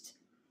Christ.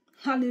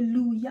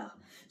 Hallelujah.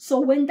 So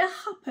when that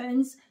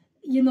happens,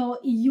 you know,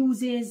 he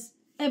uses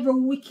every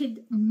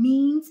wicked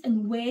means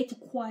and way to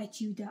quiet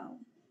you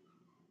down.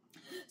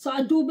 So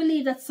I do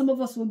believe that some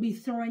of us will be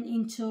thrown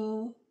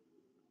into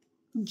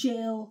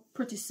jail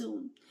pretty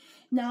soon.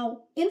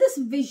 Now, in this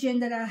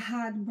vision that I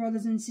had,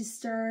 brothers and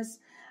sisters,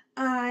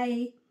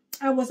 I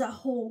was at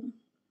home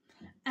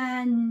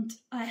and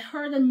I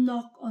heard a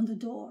knock on the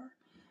door.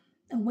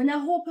 And when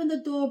I opened the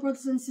door,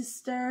 brothers and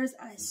sisters,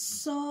 I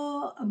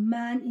saw a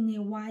man in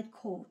a white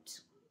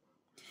coat.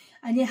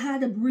 And he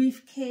had a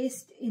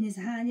briefcase in his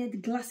hand, he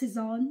had glasses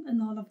on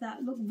and all of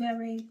that. Looked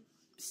very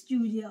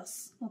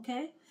studious,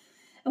 okay?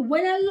 And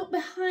when I looked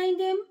behind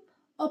him,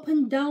 up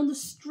and down the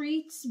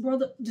streets,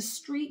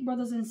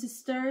 brothers and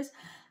sisters,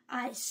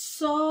 I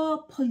saw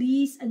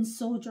police and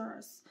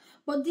soldiers.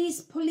 But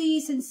these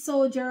police and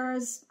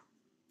soldiers,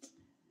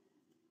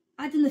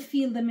 I didn't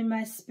feel them in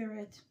my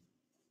spirit.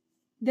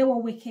 They were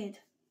wicked.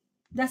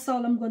 That's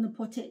all I'm going to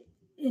put it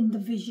in the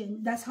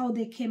vision. That's how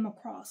they came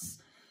across.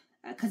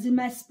 Because in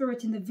my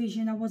spirit, in the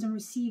vision, I wasn't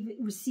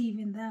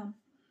receiving them.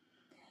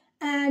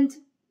 And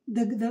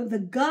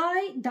the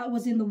guy that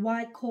was in the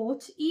white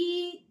coat,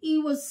 he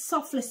was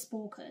softly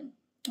spoken.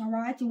 All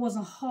right, it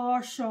wasn't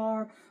harsh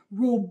or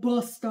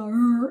robust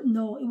or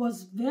no, it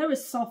was very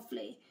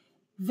softly,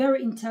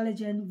 very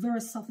intelligent,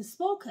 very softly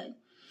spoken.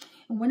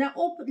 And when I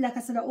opened, like I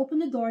said, I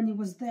opened the door and he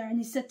was there and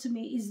he said to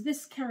me, "Is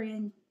this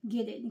Karen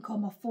Gideon?" He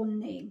called my full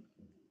name.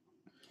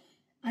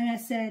 And I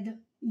said,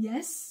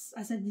 "Yes."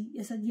 I said,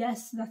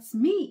 "Yes, that's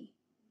me."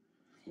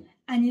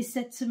 And he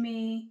said to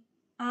me,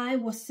 "I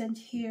was sent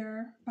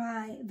here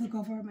by the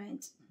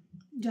government."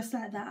 Just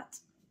like that.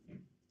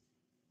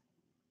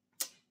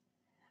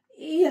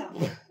 Yeah.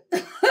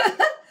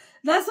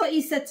 That's what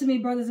he said to me,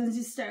 brothers and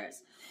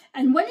sisters.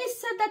 And when he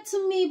said that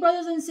to me,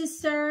 brothers and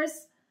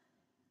sisters,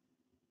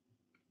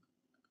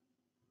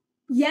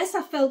 yes,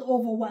 I felt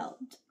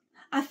overwhelmed.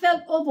 I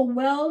felt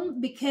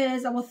overwhelmed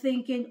because I was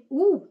thinking,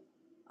 ooh,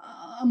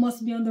 I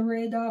must be on the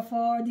radar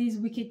for these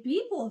wicked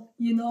people,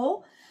 you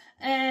know.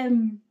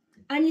 And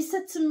he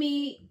said to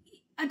me,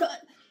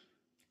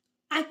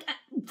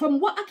 from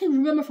what I can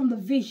remember from the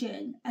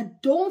vision, I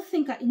don't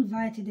think I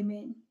invited him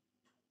in.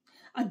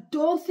 I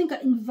don't think I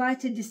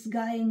invited this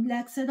guy in,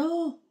 like said,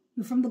 "Oh,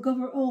 you're from the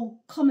government, oh,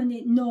 come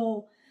in."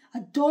 No, I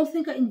don't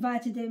think I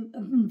invited him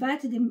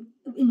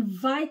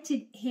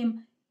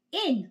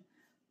in.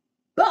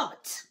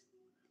 But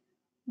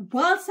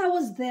whilst I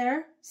was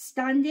there,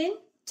 standing,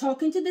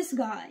 talking to this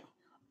guy,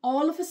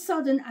 all of a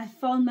sudden, I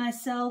found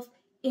myself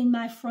in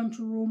my front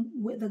room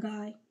with the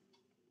guy.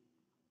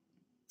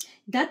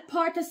 That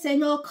part of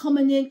saying, "Oh,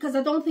 coming in," because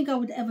I don't think I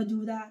would ever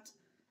do that.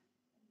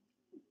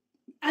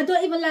 I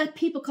don't even like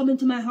people coming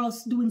to my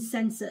house doing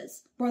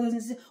census, brothers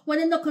and sisters. When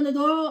they knock on the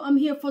door, "Oh, I'm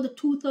here for the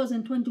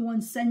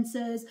 2021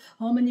 census.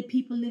 How many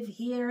people live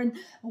here and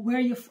where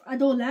you?" I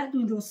don't like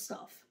doing those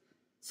stuff.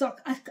 So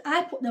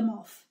I put them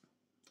off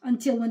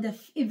until when they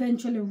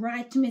eventually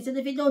write to me and said,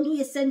 "If you don't do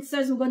your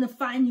census, we're going to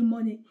fine you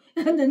money."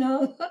 And then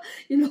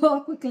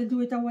I'll quickly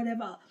do it or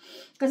whatever.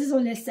 Because it's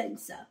only a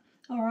censor.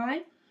 All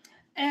right?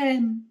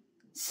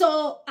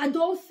 So I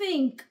don't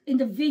think in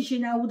the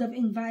vision I would have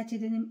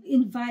invited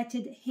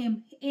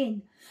him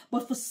in.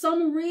 But for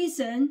some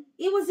reason,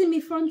 he was in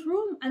my front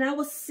room and I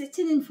was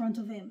sitting in front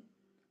of him.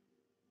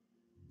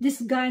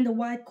 This guy in the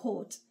white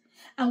coat.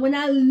 And when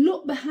I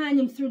looked behind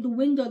him through the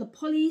window, the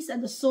police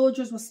and the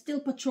soldiers were still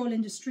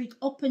patrolling the street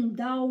up and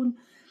down.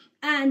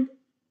 And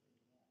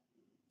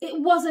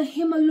it wasn't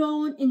him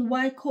alone in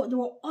white coat. There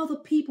were other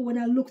people when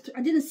I looked.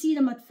 I didn't see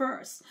them at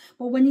first.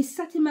 But when he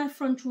sat in my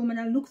front room and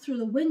I looked through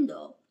the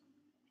window,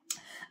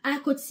 I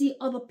could see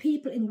other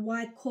people in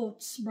white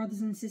coats,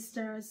 brothers and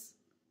sisters.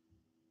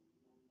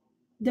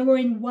 They were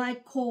in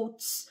white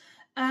coats,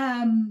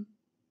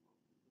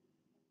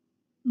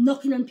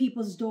 knocking on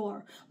people's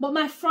door. But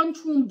my front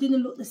room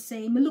didn't look the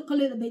same. It looked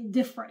a little bit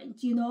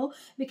different, you know,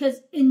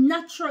 because in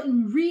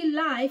real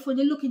life, when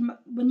you look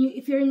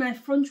if you're in my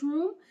front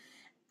room,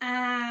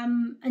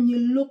 and you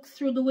look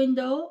through the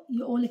window,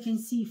 you only can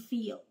see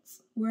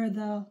fields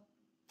where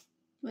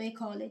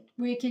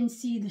where you can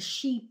see the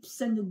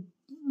sheeps and the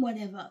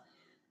whatever.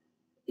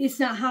 It's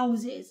not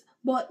houses.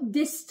 But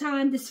this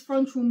time, this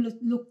front room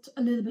looked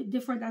a little bit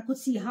different. I could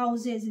see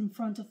houses in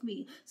front of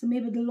me. So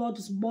maybe the Lord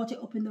just brought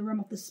it up in the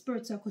realm of the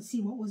spirit so I could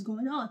see what was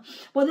going on.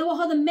 But there were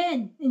other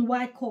men in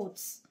white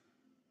coats.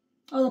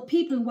 All the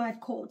people in white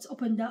coats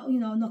up and down, you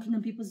know, knocking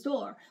on people's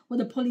door with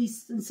the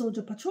police and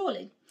soldier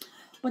patrolling.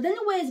 But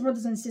anyways,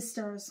 brothers and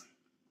sisters,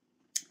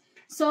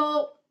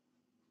 so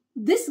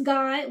this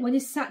guy, when he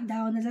sat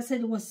down, as I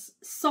said, it was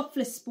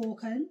softly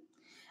spoken,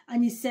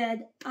 and he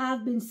said,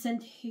 I've been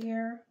sent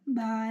here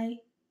by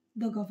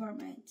the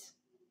government.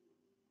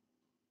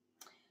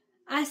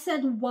 I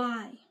said,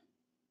 why?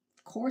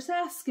 Of course I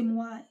asked him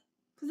why,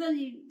 because then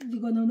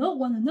you're going to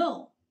want to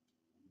know.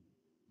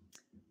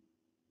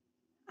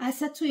 I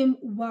said to him,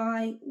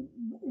 why,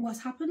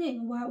 what's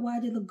happening? Why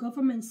did the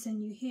government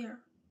send you here?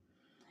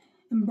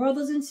 And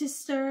brothers and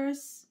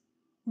sisters,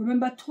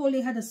 remember I told you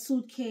he had a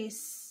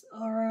suitcase,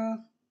 or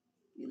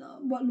you know,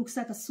 what looks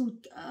like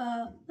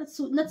a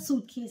not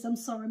suitcase, I'm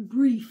sorry,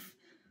 brief.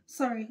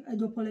 Sorry, I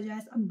do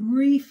apologize. A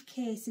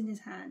briefcase in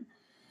his hand.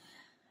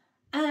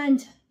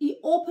 And he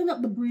opened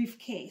up the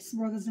briefcase,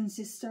 brothers and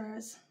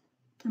sisters.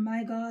 And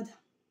my God,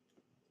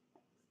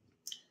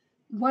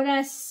 what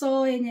I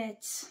saw in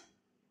it,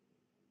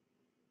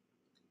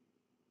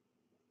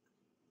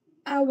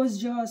 I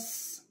was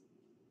just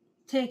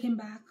taken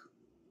back.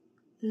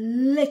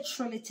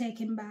 Literally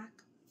taken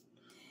back.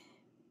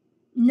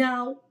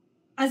 Now,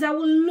 as I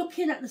was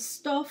looking at the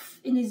stuff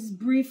in his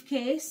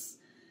briefcase,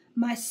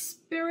 my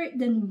spirit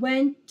then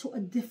went to a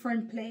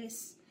different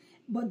place.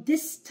 But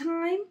this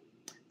time,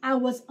 I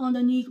was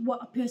underneath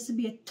what appears to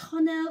be a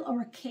tunnel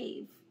or a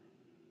cave.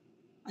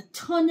 A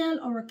tunnel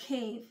or a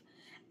cave.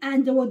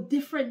 And there were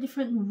different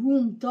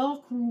rooms,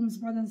 dark rooms,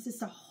 brothers and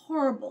sisters,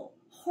 horrible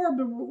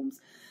rooms.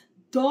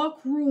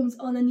 Dark rooms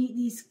underneath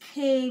these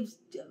caves,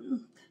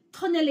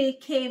 tunnel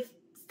cave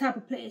type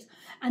of place.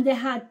 And they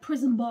had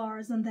prison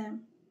bars on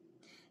them.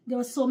 There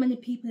were so many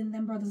people in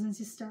them, brothers and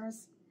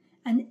sisters.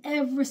 And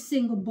every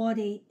single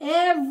body,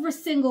 every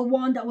single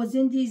one that was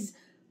in these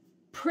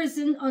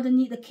prison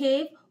underneath the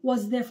cave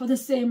was there for the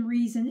same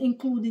reason,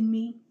 including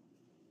me.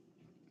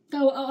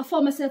 I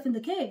found myself in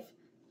the cave.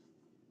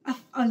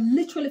 I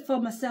literally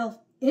found myself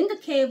in the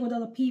cave with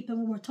other people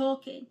who were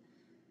talking.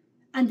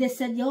 And they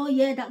said, oh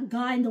yeah, that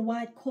guy in the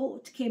white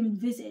coat came and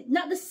visited.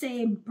 Not the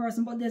same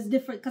person, but there's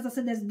different, because I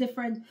said there's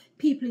different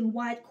people in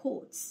white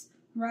coats,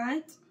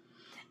 right?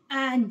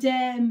 And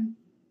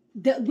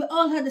we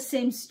all had the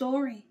same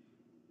story.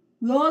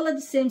 We all had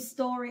the same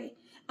story.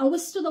 And we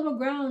stood our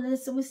ground and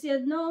so we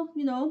said, no,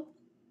 you know,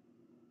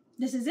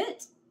 this is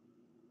it.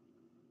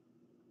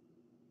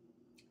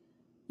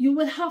 You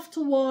will have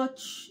to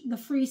watch the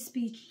Free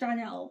Speech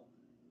channel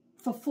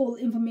for full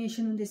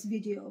information on this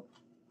video.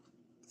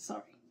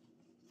 Sorry.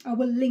 I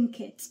will link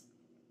it.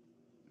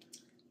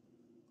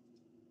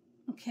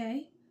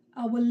 Okay.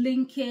 I will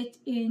link it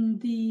in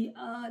the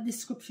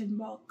description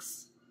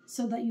box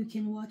so that you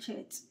can watch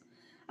it.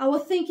 I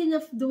was thinking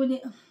of doing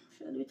it.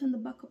 Should I do it on the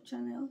backup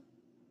channel?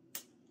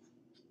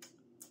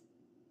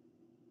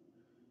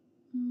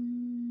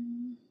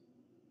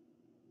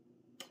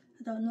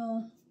 I don't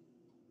know.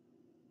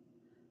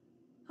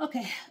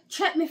 Okay,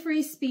 check my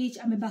Free Speech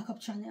and my backup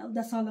channel.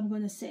 That's all I'm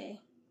going to say.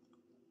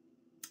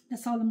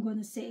 That's all I'm going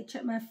to say.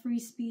 Check my Free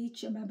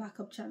Speech and my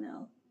backup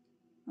channel.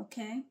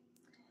 Okay.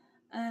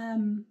 I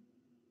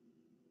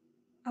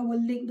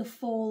will link the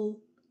full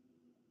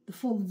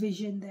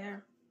vision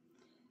there.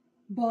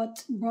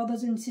 But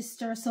brothers and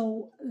sisters,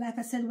 so like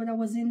I said, when I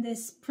was in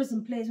this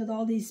prison place with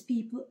all these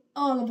people,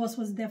 all of us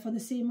was there for the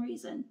same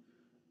reason.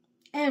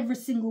 Every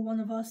single one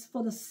of us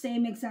for the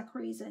same exact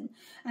reason.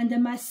 And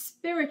then my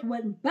spirit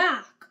went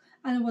back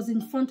and I was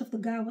in front of the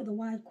guy with the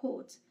white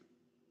coat.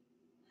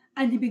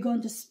 And he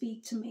began to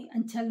speak to me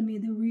and tell me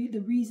the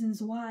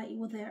reasons why he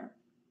was there.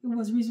 It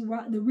was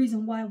the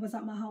reason why I was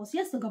at my house.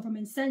 Yes, the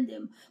government sent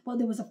him, but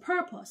there was a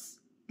purpose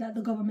that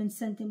the government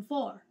sent him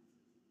for.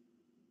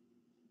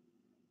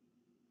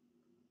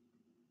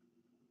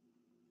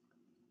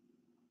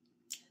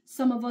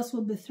 Some of us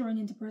will be thrown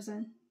into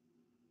prison.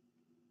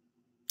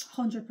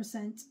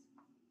 100%.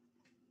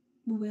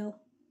 We will.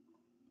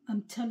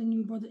 I'm telling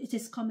you, brother, it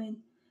is coming.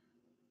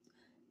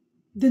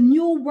 The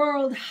new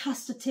world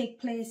has to take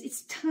place.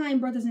 It's time,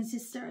 brothers and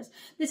sisters.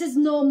 This is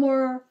no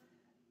more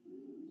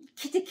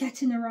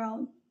kitty-catting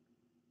around.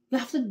 We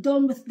have to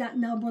done with that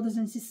now, brothers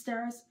and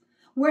sisters.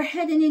 We're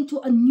heading into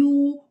a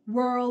new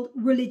world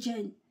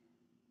religion.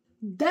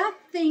 That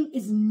thing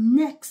is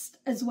next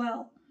as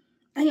well.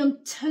 I am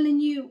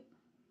telling you.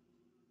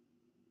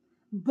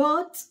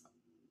 But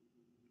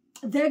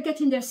they're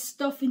getting their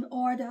stuff in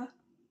order.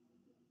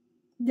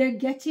 They're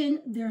getting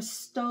their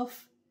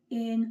stuff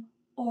in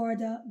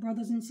order,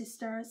 brothers and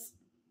sisters.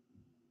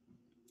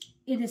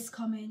 It is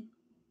coming.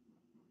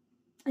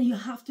 And you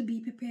have to be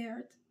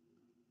prepared.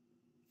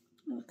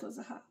 Because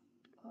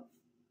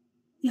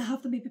you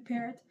have to be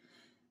prepared.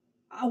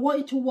 I want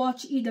you to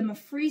watch either my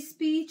Free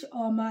Speech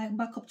or my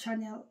backup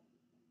channel.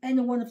 Any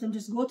one of them.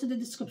 Just go to the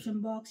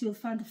description box. You'll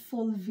find a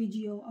full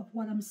video of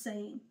what I'm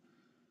saying.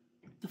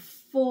 The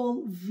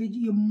full video.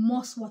 You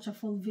must watch a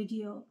full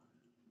video.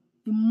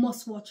 You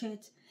must watch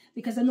it.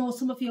 Because I know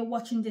some of you are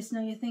watching this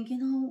now. You're thinking,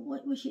 oh,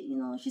 what was she, you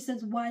know, she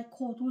says white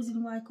coat. Who's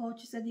in white coat?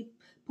 She said he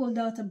pulled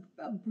out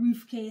a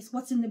briefcase.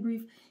 What's in the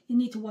brief? You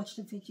need to watch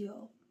the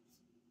video.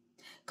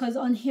 Because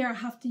on here, I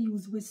have to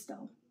use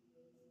wisdom.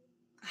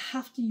 I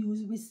have to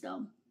use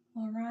wisdom.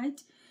 All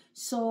right?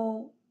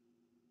 So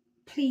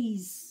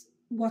please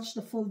watch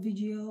the full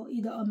video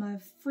either on my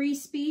free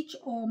speech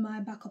or my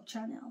backup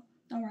channel.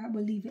 All right?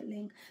 We'll leave it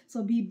linked.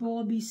 So be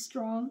bold, be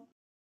strong.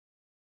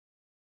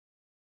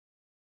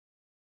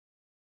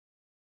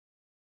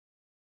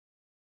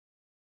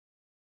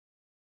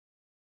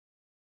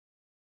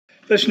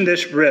 Listen to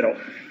this riddle.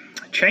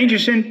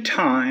 Changes in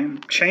time,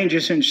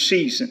 changes in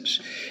seasons.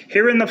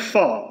 Here in the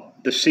fall,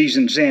 the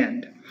seasons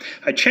end.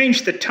 I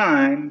changed the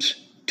times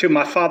to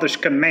my Father's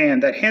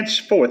command that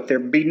henceforth there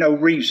be no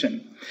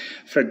reason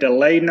for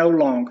delay no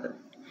longer.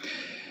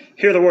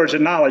 Hear the words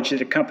of knowledge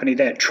that accompany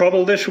that.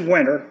 Trouble this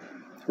winter,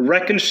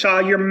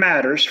 reconcile your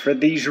matters for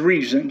these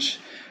reasons.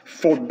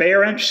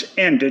 Forbearance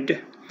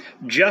ended,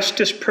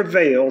 justice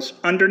prevails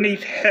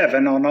underneath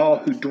heaven on all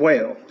who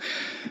dwell.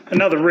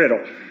 Another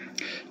riddle.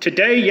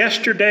 Today,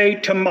 yesterday,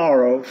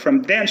 tomorrow,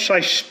 from thence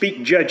I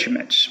speak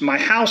judgments. My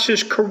house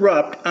is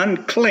corrupt,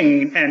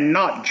 unclean, and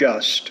not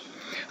just.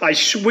 I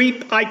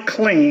sweep, I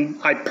clean,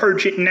 I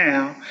purge it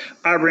now.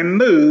 I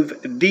remove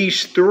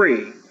these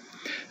three.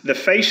 The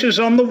faces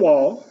on the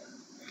wall,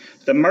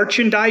 the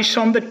merchandise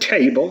on the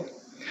table,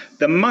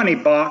 the money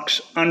box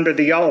under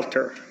the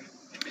altar.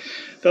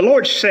 The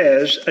Lord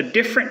says, a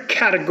different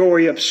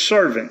category of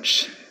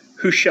servants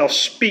who shall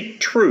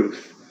speak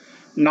truth,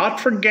 not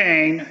for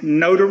gain,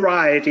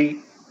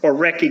 notoriety, or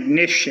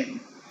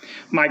recognition.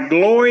 My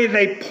glory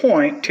they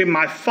point to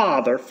my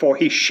Father, for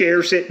he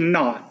shares it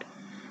not.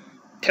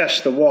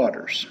 Test the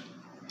waters.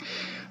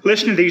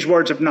 Listen to these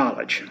words of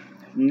knowledge.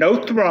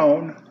 No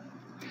throne,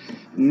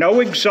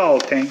 no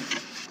exalting.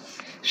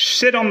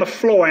 Sit on the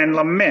floor and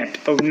lament,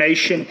 O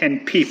nation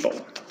and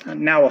people.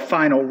 And now a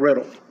final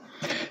riddle.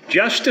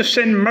 Justice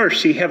and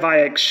mercy have I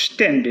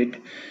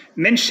extended.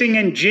 Mincing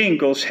and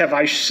Jingles have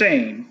I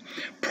seen.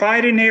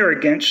 Pride and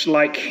arrogance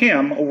like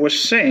him was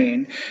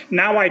seen.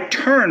 Now I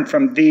turn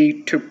from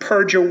thee to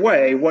purge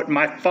away what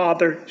my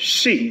Father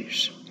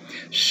sees.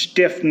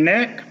 Stiff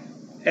neck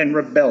and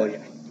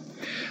rebellion.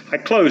 I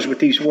close with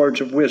these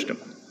words of wisdom.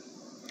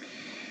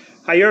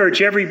 I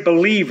urge every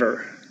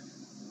believer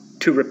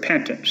to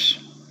repentance.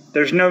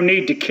 There's no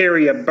need to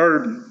carry a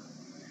burden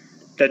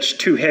that's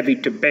too heavy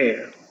to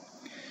bear.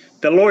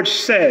 The Lord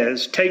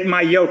says, take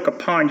my yoke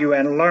upon you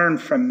and learn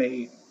from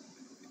me,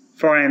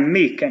 for I am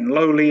meek and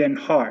lowly in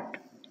heart,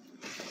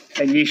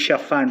 and ye shall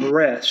find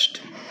rest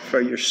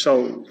for your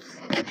souls.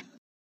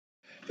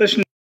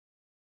 Listen.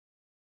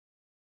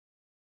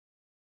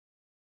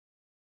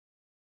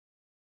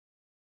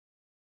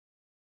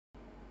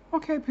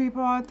 Okay,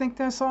 people, I think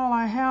that's all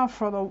I have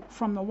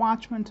from the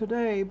Watchmen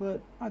today,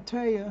 but I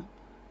tell you,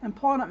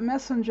 important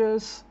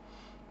messages.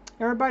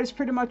 Everybody's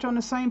pretty much on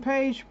the same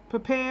page.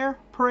 Prepare,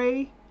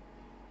 pray,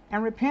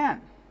 and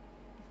repent.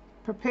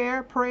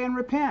 Prepare, pray, and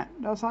repent.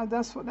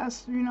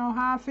 That's you know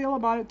how I feel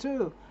about it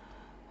too.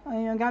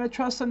 You got to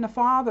trust in the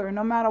Father,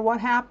 no matter what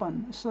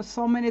happens.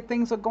 So many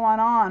things are going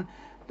on.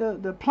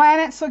 The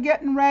planets are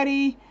getting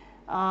ready.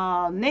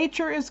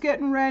 Nature is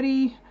getting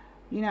ready.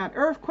 You know,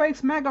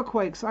 earthquakes,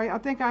 megaquakes. I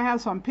think I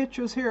have some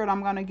pictures here that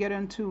I'm going to get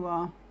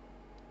into.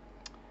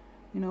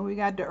 You know, we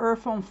got the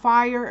earth on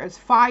fire. It's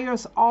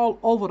fires all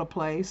over the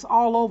place,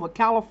 all over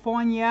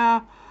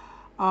California,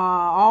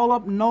 all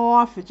up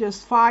north. It's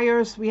just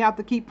fires. We have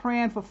to keep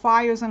praying for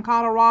fires in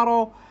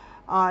Colorado.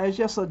 It's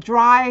just a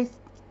dry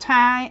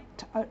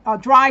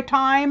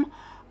time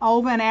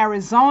over in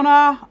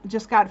Arizona.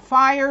 Just got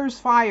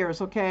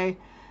fires, okay.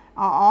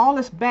 All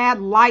this bad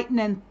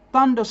lightning,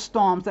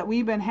 thunderstorms that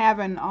we've been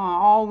having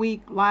all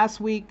week, last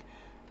week.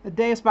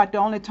 Today is about the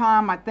only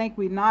time I think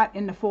we're not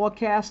in the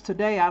forecast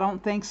today. I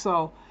don't think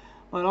so.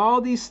 But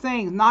all these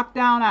things knocked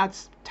down our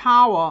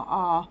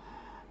tower.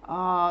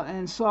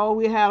 And so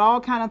we had all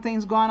kind of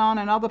things going on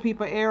in other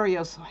people's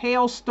areas.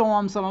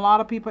 Hailstorms in a lot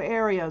of people's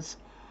areas.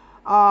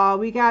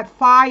 We got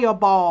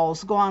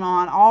fireballs going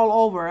on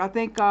all over. I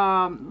think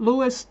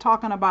Lewis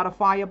talking about a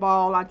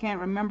fireball. I can't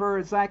remember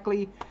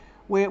exactly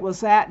where it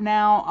was at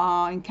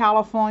now, in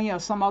California or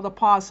some other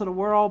parts of the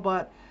world,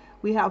 but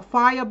we have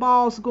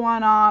fireballs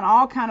going on,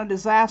 all kind of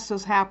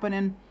disasters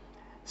happening.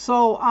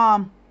 So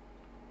I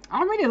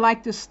really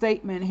like this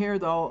statement here,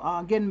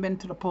 though, getting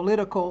into the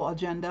political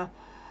agenda.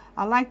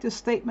 I like this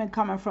statement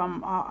coming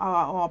from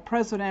our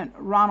President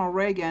Ronald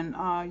Reagan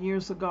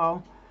years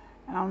ago.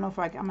 I don't know if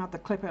I'm going to have to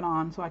clip it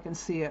on so I can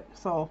see it.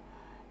 So,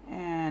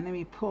 and let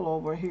me pull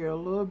over here a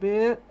little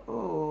bit.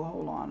 Oh,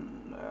 hold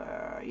on.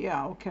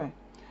 Yeah, okay.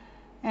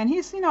 And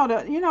he's,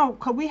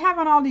 cause we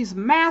having all these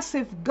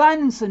massive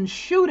guns and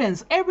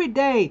shootings every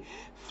day,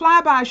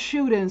 flyby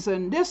shootings,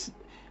 and this,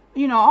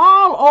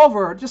 all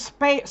over, just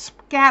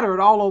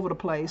scattered all over the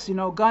place.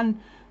 Gun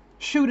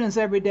shootings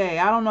every day.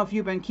 I don't know if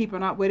you've been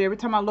keeping up with it. Every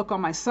time I look on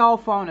my cell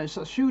phone, there's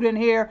a shooting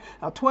here.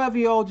 A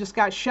 12-year-old just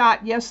got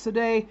shot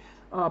yesterday,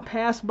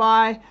 passed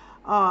by.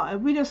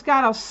 We just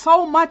got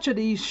so much of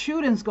these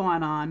shootings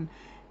going on.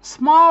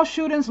 Small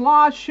shootings,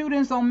 large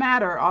shootings, don't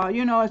matter.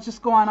 It's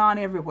just going on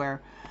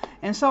everywhere.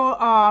 And so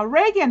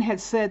Reagan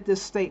had said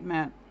this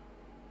statement.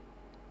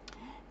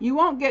 You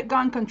won't get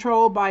gun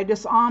control by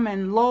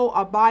disarming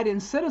law-abiding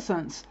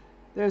citizens.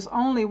 There's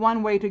only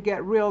one way to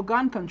get real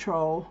gun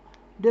control.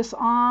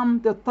 Disarm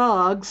the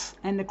thugs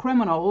and the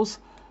criminals,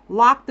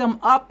 lock them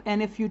up,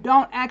 and if you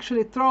don't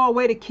actually throw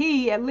away the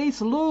key, at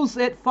least lose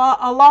it for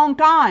a long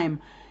time.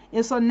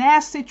 It's a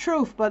nasty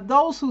truth, but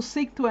those who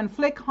seek to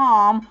inflict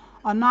harm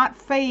are not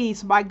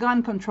fazed by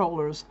gun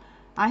controllers.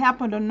 I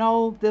happen to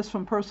know this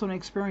from personal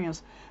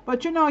experience.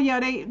 But you know, yeah,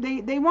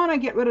 they want to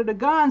get rid of the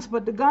guns,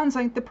 but the guns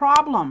ain't the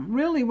problem,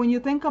 really, when you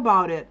think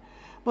about it.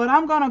 But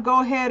I'm going to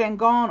go ahead and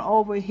go on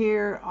over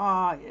here.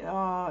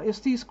 It's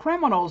these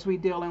criminals we're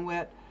dealing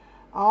with.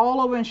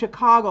 All over in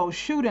Chicago,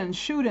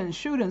 shootings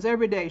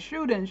every day,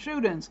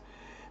 shootings.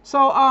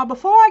 So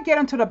before I get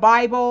into the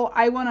Bible,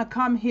 I want to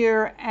come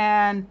here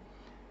and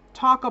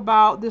talk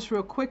about this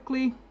real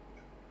quickly.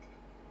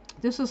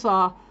 This is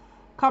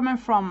coming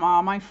from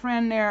my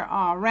friend there,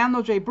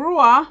 Randall J.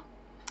 Brewer.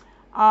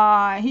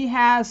 He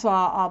has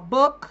a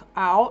book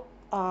out,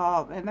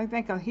 and I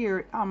think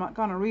I'm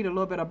going to read a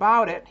little bit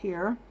about it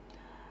here.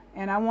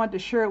 And I want to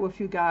share it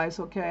with you guys,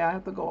 okay? I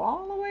have to go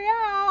all the way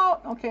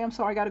out. Okay, I'm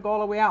sorry, I got to go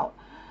all the way out.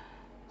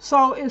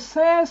 So it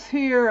says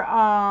here,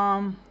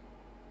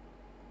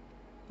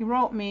 he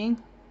wrote me,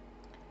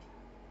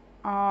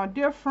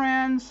 dear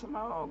friends,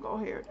 oh, go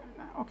here.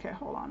 Okay,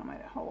 hold on a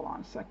minute, hold on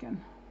a second.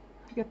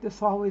 I get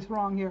this always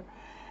wrong here.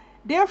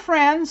 Dear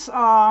friends,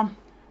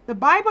 the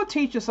Bible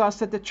teaches us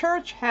that the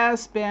church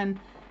has been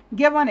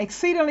given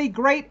exceedingly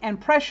great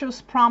and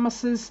precious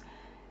promises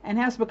and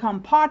has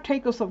become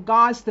partakers of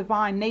God's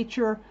divine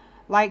nature.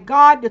 Like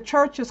God, the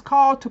church is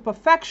called to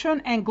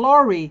perfection and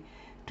glory,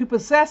 to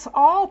possess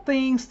all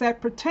things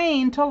that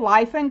pertain to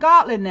life and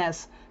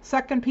godliness.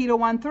 2 Peter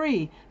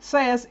 1:3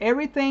 says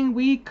everything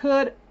we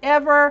could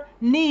ever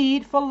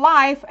need for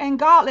life and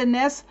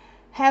godliness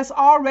has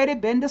already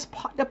been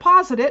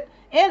deposited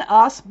in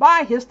us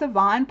by his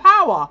divine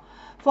power.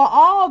 For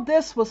all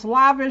this was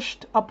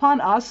lavished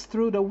upon us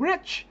through the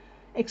rich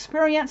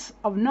experience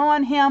of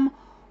knowing him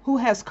who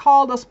has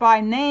called us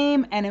by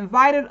name and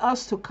invited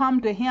us to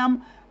come to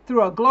him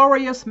through a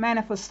glorious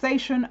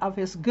manifestation of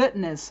his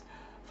goodness.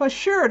 For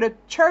sure, the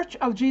Church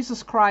of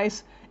Jesus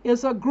Christ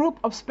is a group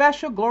of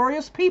special,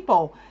 glorious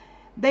people.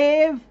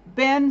 They've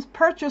been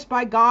purchased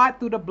by God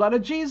through the blood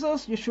of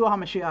Jesus, Yeshua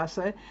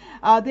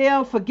HaMashiach. They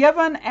are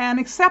forgiven and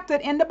accepted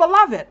in the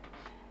beloved.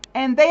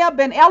 And they have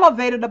been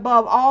elevated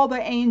above all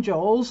the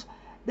angels.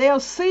 They are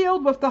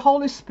sealed with the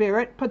Holy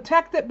Spirit,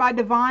 protected by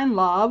divine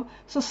love,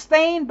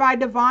 sustained by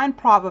divine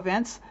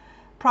providence,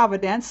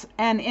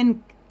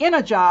 and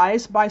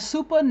energized by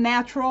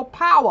supernatural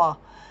power.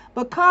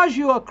 Because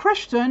you are a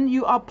Christian,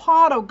 you are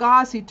part of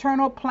God's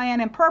eternal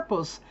plan and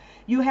purpose.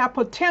 You have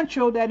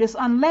potential that is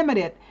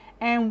unlimited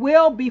and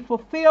will be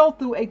fulfilled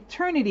through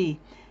eternity.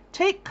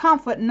 Take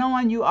comfort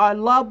knowing you are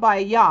loved by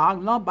Yah,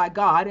 loved by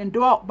God,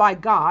 indwelt by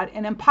God,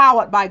 and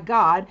empowered by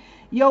God.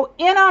 Your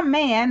inner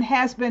man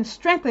has been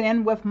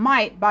strengthened with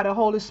might by the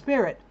Holy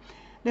Spirit.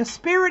 The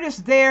Spirit is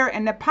there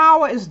and the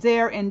power is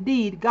there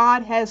indeed.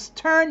 God has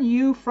turned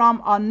you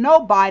from a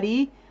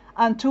nobody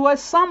unto a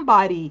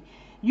somebody.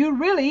 You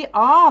really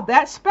are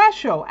that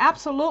special.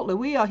 Absolutely.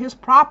 We are his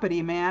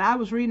property, man. I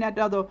was reading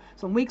that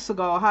some weeks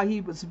ago, how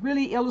he was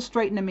really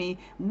illustrating to me.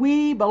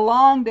 We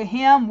belong to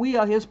him. We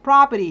are his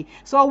property.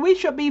 So we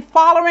should be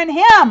following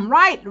him,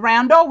 right,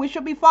 Randall? We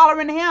should be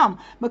following him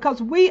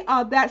because we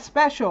are that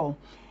special.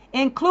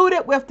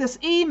 Included with this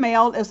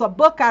email is a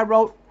book I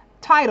wrote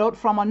titled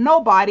From a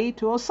Nobody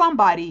to a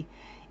Somebody.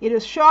 It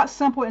is short,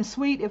 simple, and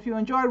sweet. If you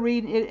enjoy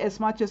reading it as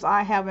much as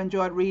I have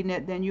enjoyed reading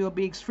it, then you'll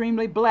be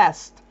extremely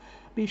blessed.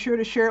 Be sure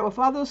to share it with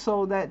others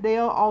so that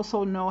they'll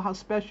also know how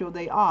special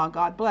they are.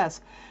 God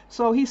bless.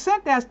 So he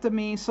sent that to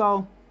me.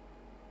 So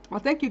I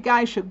think you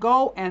guys should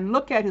go and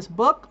look at his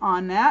book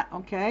on that.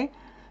 Okay.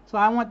 So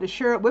I want to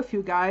share it with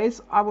you guys.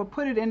 I will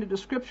put it in the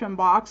description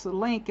box, the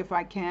link if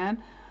I can.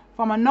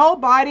 From a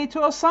nobody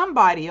to a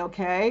somebody.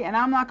 Okay. And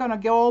I'm not going to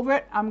go over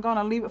it. I'm going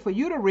to leave it for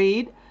you to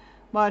read.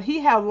 But he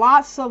has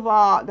lots of,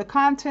 the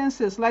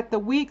contents is let the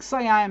weak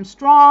say I am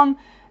strong.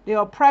 The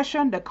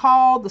oppression, the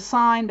call, the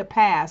sign, the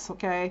pass.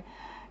 Okay.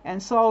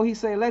 And so he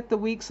said, let the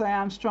weak say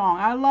I'm strong.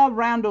 I love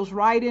Randall's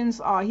writings.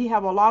 He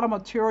have a lot of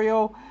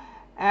material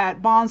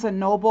at Barnes &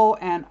 Noble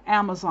and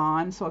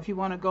Amazon. So if you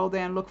want to go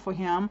there and look for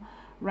him,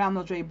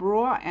 Randall J.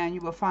 Brewer, and you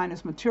will find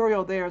his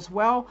material there as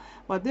well.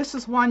 But this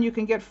is one you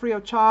can get free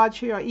of charge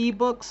here, an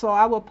ebook. So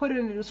I will put it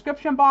in the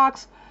description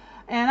box.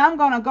 And I'm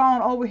going to go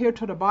on over here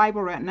to the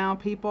Bible right now,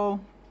 people.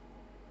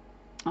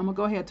 I'm going to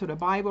go ahead to the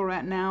Bible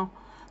right now,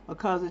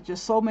 because it's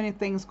just so many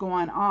things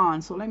going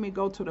on. So let me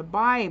go to the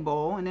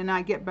Bible, and then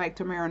I get back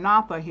to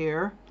Maranatha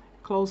here.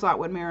 Close out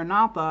with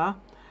Maranatha.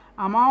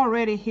 I'm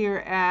already here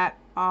at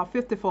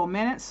 54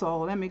 minutes,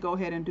 so let me go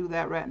ahead and do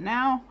that right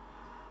now.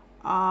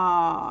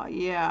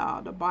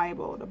 Yeah, the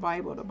Bible.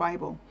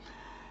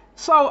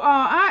 So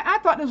I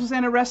thought this was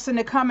interesting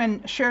to come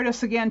and share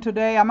this again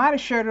today. I might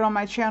have shared it on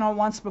my channel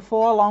once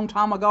before, a long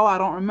time ago. I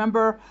don't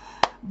remember.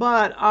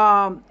 But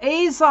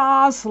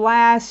Esau's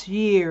last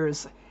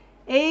years.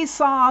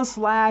 Esau's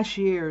last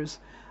years.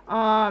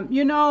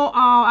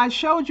 I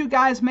showed you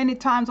guys many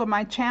times on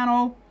my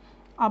channel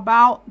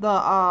about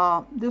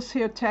the this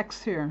here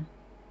text here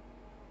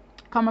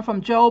coming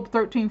from Job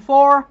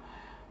 13:4.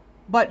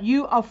 But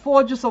you are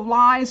forgers of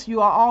lies,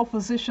 you are all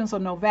physicians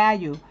of no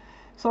value.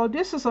 So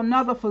this is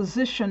another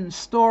physician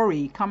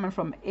story coming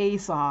from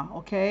Asa,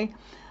 okay?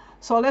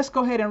 So let's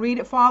go ahead and read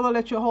it. Father,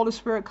 let your Holy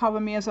Spirit cover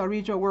me as I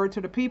read your word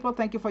to the people.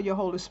 Thank you for your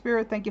Holy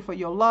Spirit. Thank you for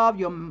your love,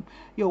 your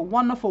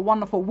wonderful,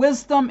 wonderful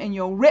wisdom in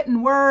your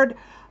written word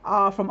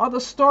from other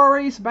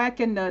stories back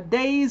in the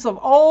days of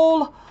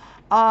old.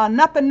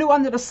 Nothing new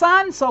under the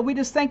sun. So we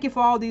just thank you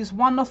for all these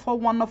wonderful,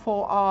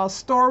 wonderful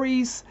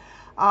stories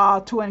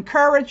to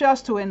encourage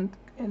us, to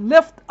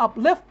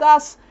uplift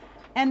us,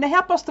 and to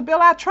help us to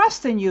build our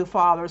trust in you,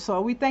 Father.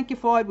 So we thank you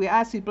for it. We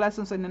ask these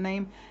blessings in the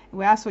name.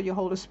 We ask for your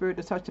Holy Spirit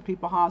to touch the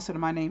people's hearts in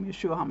my name,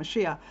 Yeshua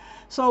HaMashiach.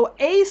 So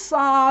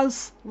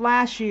Asa's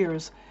last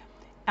years,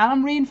 and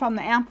I'm reading from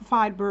the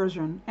Amplified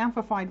version.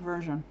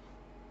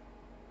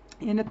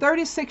 In the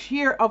 36th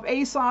year of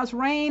Asa's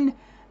reign,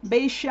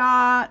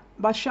 Baasha,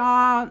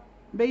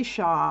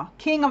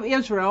 king of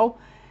Israel,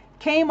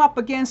 came up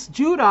against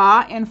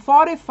Judah and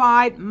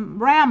fortified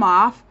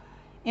Ramoth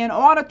in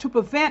order to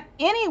prevent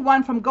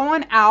anyone from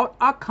going out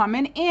or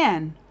coming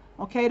in.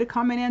 Okay, to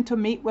coming in to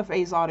meet with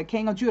Asa, the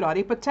king of Judah.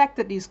 They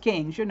protected these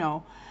kings, you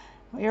know.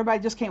 Everybody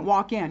just can't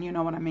walk in, you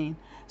know what I mean.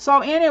 So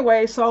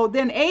anyway, so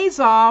then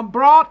Asa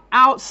brought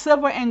out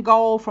silver and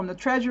gold from the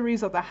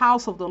treasuries of the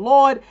house of the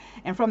Lord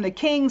and from the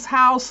king's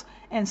house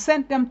and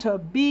sent them to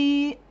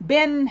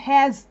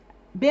Ben-Hadad.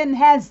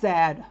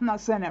 I'm not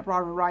saying that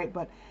probably right,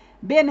 but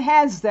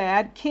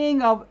Ben-Hadad,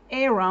 king of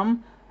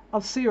Aram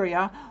of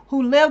Syria,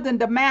 who lived in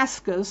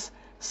Damascus,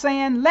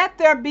 saying, let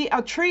there be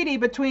a treaty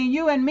between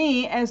you and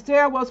me as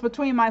there was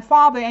between my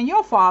father and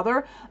your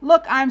father.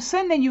 Look, I'm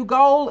sending you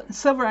gold,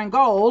 silver and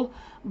gold.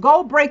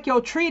 Go break your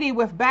treaty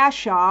with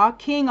Baasha,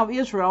 king of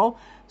Israel,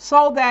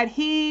 so that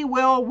he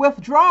will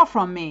withdraw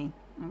from me.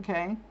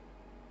 Okay.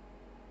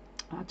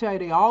 I tell you,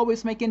 they're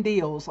always making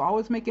deals,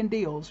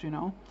 you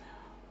know.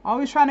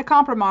 Always trying to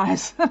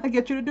compromise,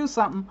 get you to do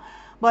something.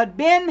 But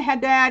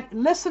Ben-Hadad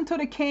listened to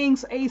the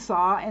king's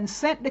Asa and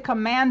sent the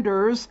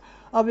commanders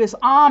of his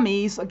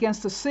armies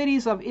against the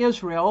cities of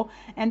Israel,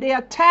 and they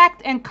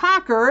attacked and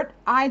conquered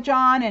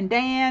Ijon and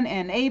Dan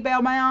and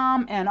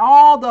Abel-maim and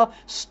all the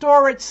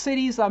storage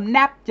cities of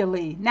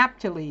Naphtali.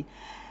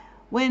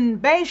 When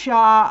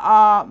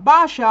Baasha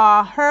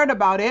heard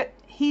about it,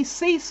 he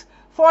ceased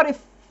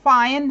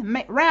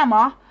fortifying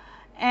Ramah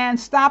and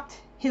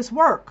stopped his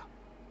work.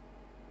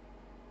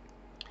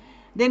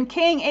 Then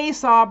King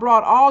Asa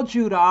brought all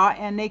Judah,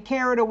 and they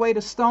carried away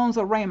the stones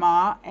of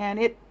Ramah and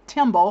its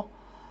temple,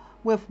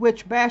 with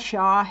which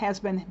Baasha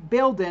has been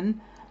building,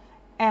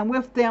 and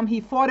with them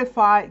he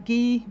fortified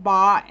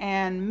Geba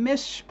and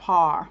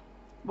Mishpar.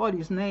 Boy,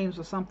 these names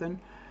are something.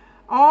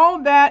 All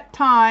that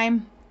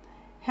time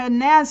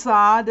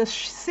Hanazah the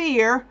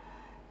seer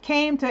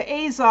came to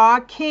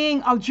Asa,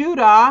 king of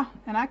Judah,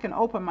 and I can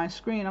open my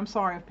screen. I'm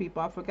sorry,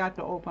 people. I forgot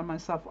to open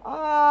myself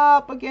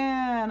up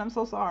again. I'm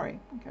so sorry.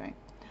 Okay.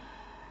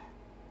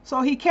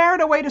 So he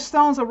carried away the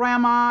stones of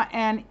Ramah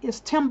and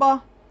its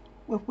timber,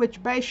 with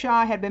which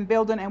Baasha had been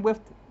building, and with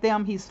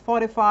them he's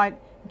fortified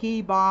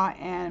Geba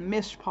and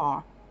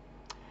Mishpar.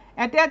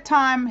 At that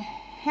time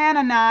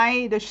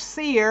Hanani the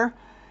seer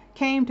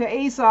came to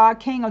Asa,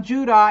 king of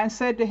Judah, and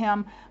said to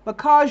him,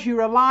 because you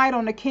relied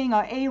on the king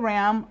of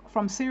Aram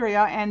from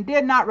Syria and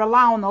did not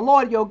rely on the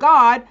Lord your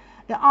God,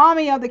 the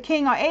army of the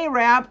king of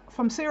Arab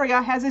from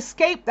Syria has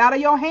escaped out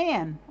of your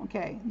hand.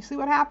 Okay, you see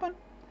what happened?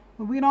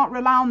 When we don't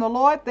rely on the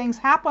Lord, things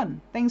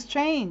happen, things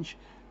change,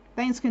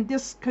 things can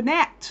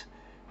disconnect.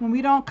 When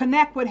we don't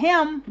connect with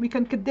him, we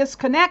can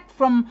disconnect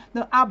from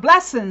our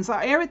blessings.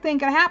 Everything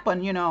can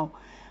happen, you know.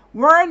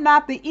 Were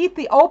not the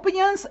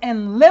Ethiopians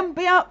and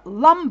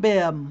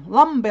Lumbim,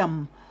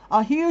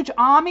 a huge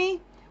army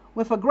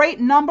with a great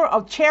number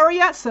of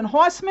chariots and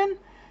horsemen?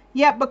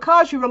 Yet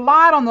because you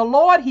relied on the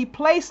Lord, he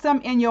placed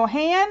them in your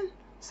hand.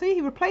 See,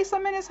 he placed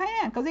them in his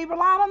hand because he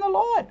relied on the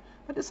Lord.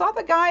 But this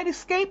other guy had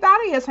escaped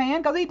out of his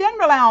hand because he didn't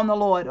rely on the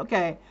Lord.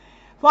 Okay.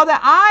 For the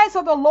eyes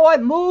of the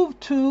Lord move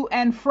to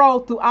and fro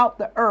throughout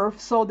the earth,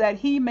 so that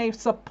he may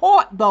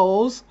support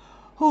those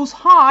whose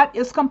heart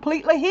is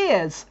completely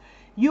his.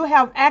 You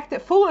have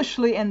acted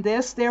foolishly in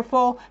this,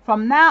 therefore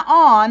from now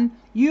on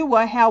you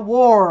will have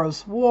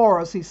wars.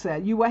 Wars, he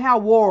said. You will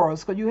have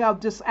wars, because you have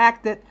just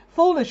acted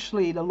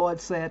foolishly, the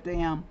Lord said to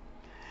him.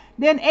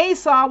 Then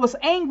Asa was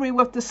angry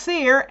with the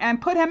seer and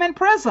put him in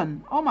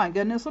prison. Oh my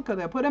goodness, look at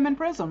that. Put him in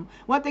prison.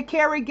 What did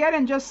Carrie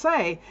Gedden just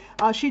say?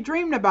 She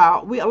dreamed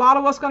about. A lot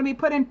of us going to be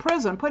put in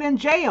prison, put in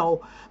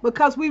jail,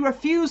 because we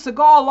refuse to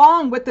go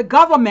along with the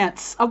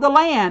governments of the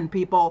land,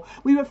 people.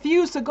 We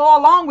refuse to go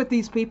along with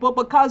these people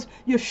because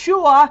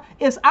Yeshua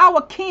is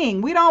our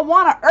king. We don't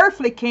want an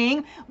earthly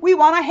king. We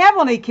want a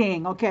heavenly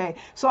king, okay?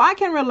 So I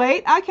can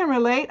relate.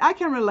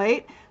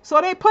 So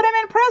they put him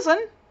in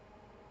prison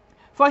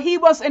For he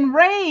was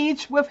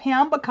enraged with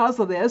him because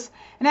of this.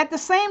 And at the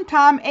same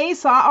time,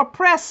 Asa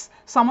oppressed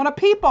some of the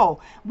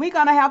people. We're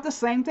going to have the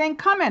same thing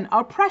coming.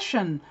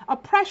 Oppression,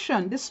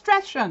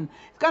 distraction.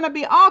 It's going to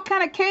be all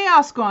kind of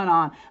chaos going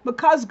on.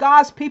 Because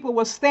God's people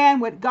will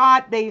stand with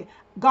God,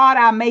 God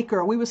our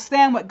maker. We will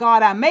stand with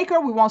God our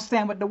maker. We won't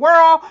stand with the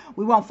world.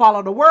 We won't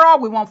follow the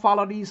world. We won't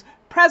follow these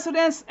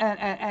presidents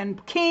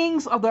and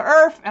kings of the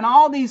earth and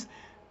all these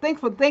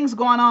things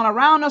going on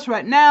around us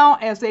right now.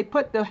 As they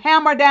put the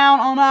hammer down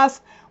on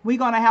us, we're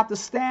going to have to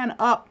stand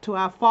up to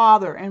our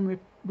Father and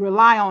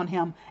rely on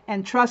him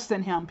and trust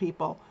in him,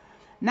 people.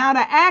 Now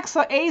the acts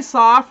of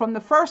Asa from the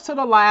first to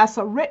the last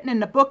are written in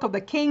the book of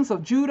the kings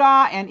of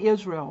Judah and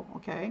Israel.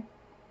 Okay.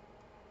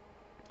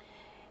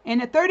 In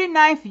the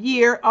 39th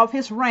year of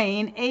his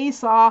reign,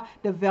 Asa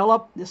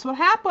developed, this will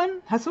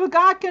happen. That's what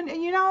God can,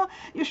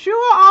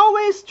 Yeshua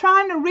always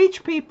trying to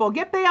reach people,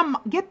 get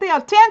their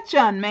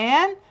attention,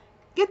 man.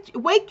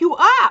 Wake you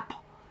up.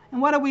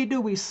 And what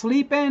do? We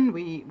sleeping,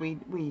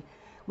 we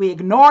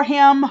ignore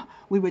him,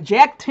 we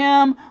reject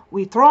him,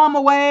 we throw him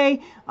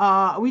away.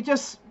 We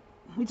just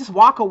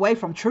walk away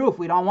from truth.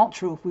 We don't want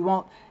truth. We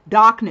want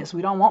darkness.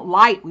 We don't want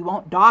light. We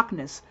want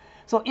darkness.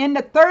 So in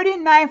the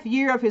 39th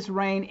year of his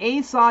reign,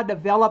 Asa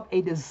developed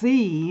a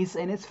disease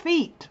in his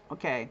feet.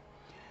 Okay.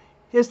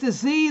 His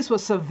disease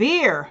was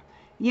severe,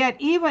 yet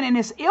even in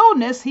his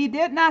illness, he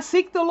did not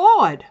seek the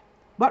Lord,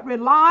 but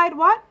relied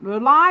what?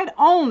 Relied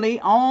only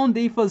on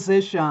the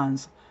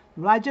physicians.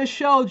 I just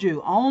showed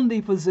you, on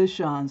the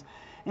physicians.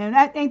 And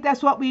I think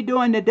that's what we're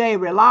doing today,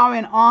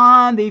 relying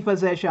on the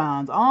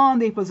physicians,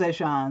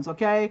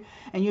 okay?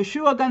 And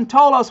Yeshua done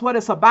told us what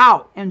it's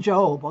about in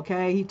Job,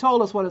 okay? He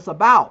told us what it's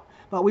about.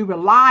 But we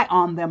rely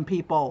on them,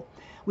 people.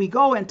 We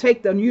go and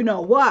take them, you know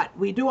what.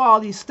 We do all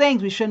these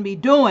things we shouldn't be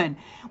doing.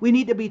 We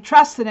need to be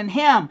trusted in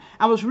him.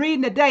 I was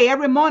reading today,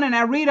 every morning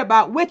I read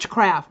about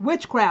witchcraft,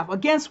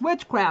 against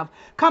witchcraft,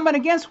 coming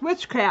against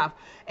witchcraft.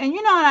 And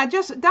and I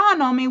just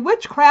dawned on me,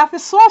 witchcraft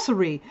is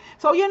sorcery.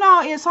 So,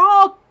 it's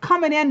all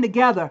coming in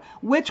together.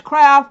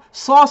 Witchcraft,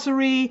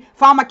 sorcery,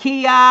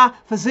 pharmakia,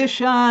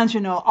 physicians,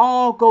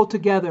 all go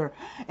together.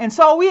 And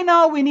so we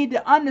know we need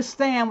to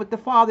understand what the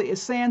Father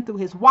is saying through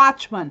his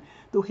watchmen,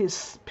 through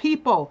his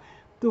people,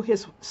 through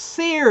his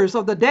seers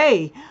of the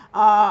day,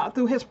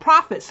 through his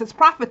prophets, his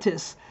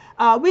prophetess.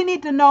 We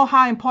need to know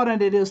how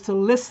important it is to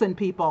listen,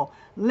 people.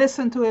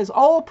 Listen to his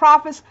old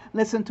prophets,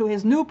 listen to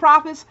his new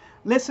prophets,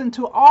 listen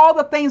to all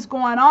the things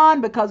going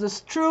on, because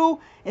it's true.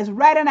 It's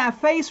right in our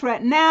face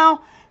right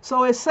now.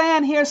 So it's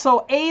saying here,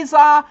 so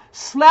Asa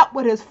slept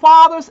with his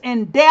fathers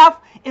in death.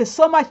 Is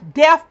so much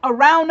death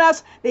around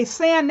us. They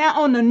saying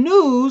now on the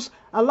news,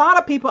 a lot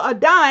of people are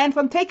dying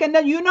from taking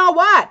the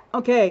you-know-what.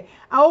 Okay,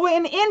 over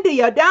in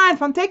India, dying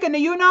from taking the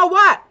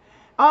you-know-what.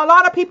 A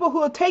lot of people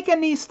who are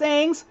taking these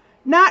things,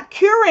 not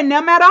curing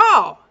them at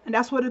all. And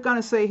that's what it's going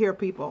to say here,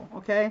 people.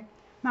 Okay,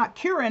 not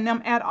curing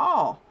them at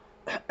all.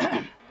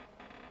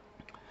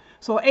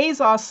 So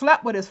Asa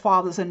slept with his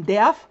fathers in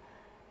death,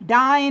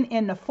 dying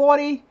in the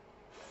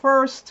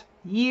 41st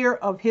year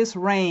of his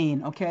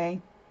reign.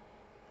 Okay,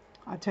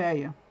 I tell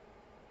you,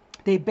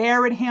 they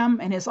buried him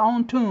in his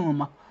own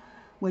tomb,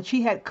 which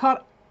he had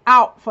cut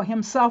out for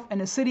himself in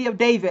the city of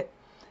David.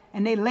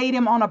 And they laid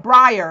him on a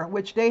briar,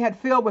 which they had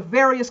filled with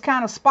various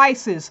kind of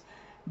spices,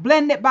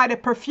 blended by the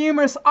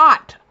perfumer's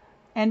art.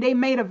 And they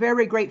made a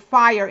very great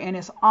fire in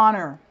his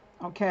honor.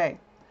 Okay.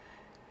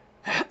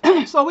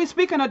 So we're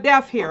speaking of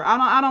death here.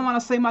 I don't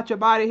want to say much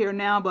about it here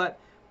now, but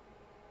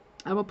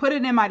I will put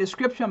it in my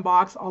description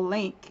box, a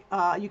link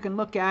you can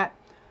look at.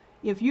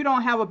 If you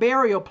don't have a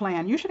burial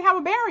plan, you should have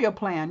a burial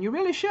plan. You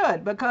really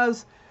should,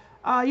 because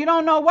you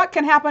don't know what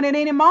can happen at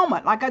any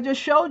moment. Like I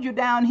just showed you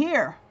down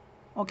here.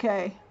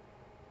 Okay.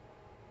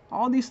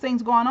 All these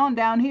things going on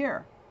down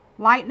here.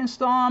 Lightning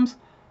storms,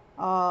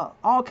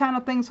 all kind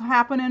of things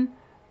happening.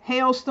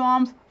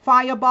 Hailstorms,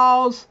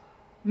 fireballs,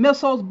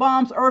 missiles,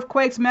 bombs,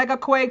 earthquakes,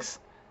 megaquakes,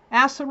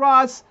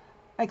 asteroids.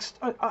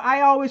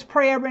 I always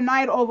pray every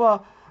night over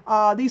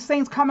these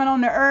things coming on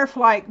the earth.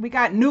 Like we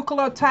got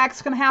nuclear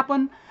attacks can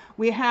happen.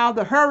 We have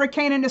the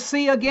hurricane in the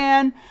sea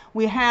again.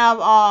 We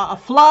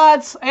have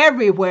floods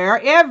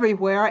everywhere,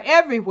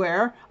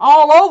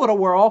 all over the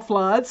world,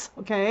 floods,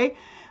 okay?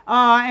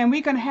 And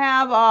we can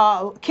have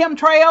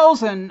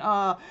chemtrails and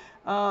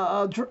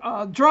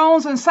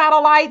drones and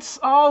satellites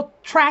all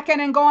tracking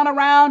and going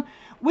around.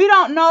 We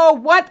don't know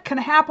what can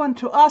happen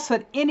to us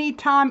at any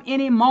time,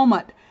 any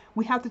moment.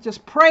 We have to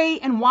just pray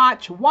and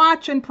watch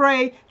and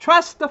pray,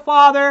 trust the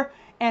Father,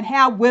 and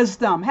have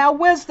wisdom. Have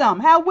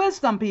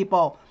wisdom,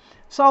 people.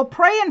 So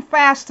praying and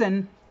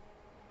fasting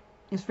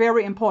is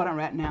very important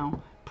right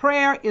now.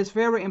 Prayer is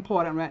very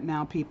important right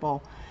now,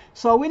 people.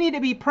 So we need to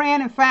be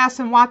praying and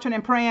fasting, watching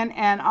and praying.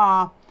 And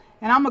I'm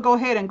going to go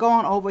ahead and go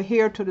on over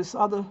here to this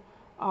other,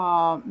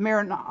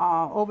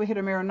 over here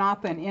to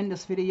Maranatha and end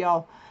this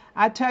video.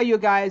 I tell you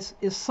guys,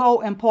 it's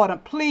so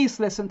important. Please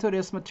listen to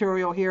this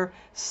material here.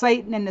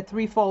 Satan and the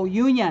threefold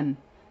union.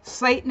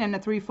 Satan and the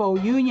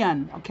threefold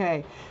union.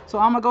 Okay. So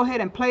I'm going to go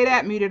ahead and play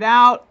that, mute it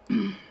out.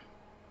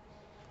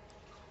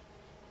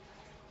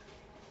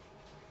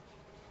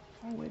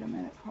 wait a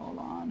minute, hold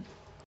on.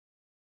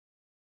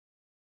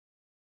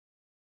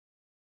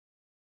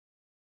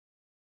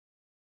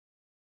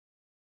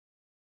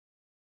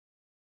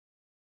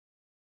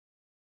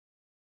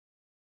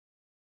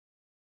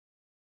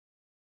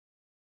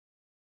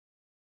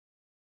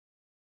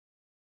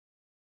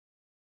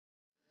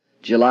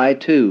 July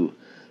 2,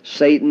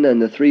 Satan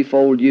and the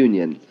threefold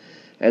union,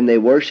 and they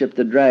worshiped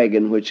the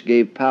dragon which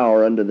gave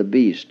power unto the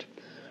beast.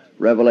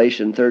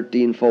 Revelation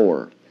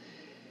 13:4.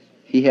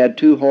 He had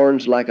 2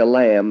 horns like a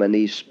lamb, and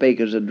he spake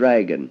as a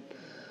dragon.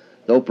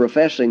 Though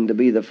professing to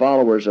be the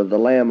followers of the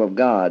Lamb of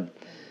God,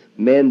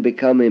 men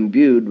become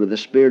imbued with the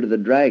spirit of the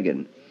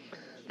dragon.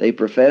 They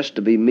profess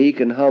to be meek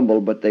and humble,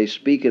 but they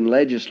speak and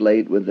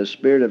legislate with the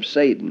spirit of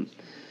Satan,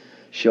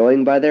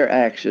 showing by their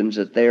actions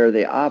that they are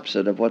the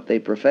opposite of what they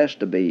profess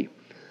to be.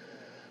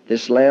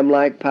 This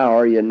lamb-like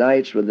power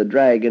unites with the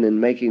dragon in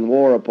making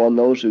war upon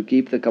those who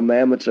keep the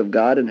commandments of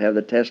God and have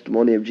the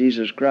testimony of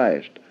Jesus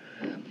Christ.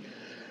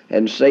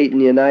 And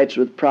Satan unites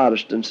with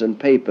Protestants and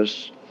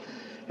Papists,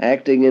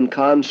 acting in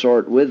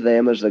consort with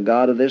them as the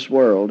god of this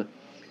world,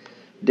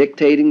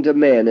 dictating to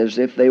men as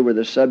if they were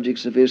the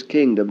subjects of his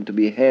kingdom, to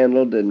be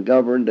handled and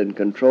governed and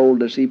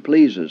controlled as he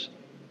pleases.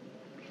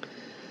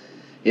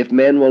 If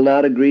men will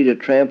not agree to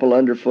trample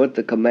underfoot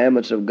the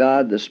commandments of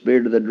God, the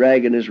spirit of the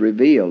dragon is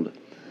revealed.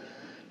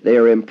 They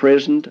are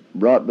imprisoned,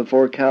 brought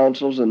before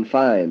councils, and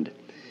fined.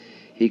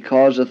 He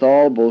causeth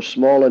all, both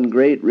small and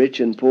great, rich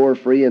and poor,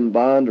 free and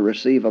bond, to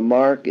receive a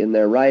mark in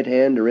their right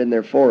hand or in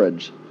their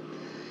foreheads.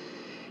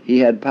 He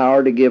had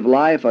power to give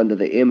life unto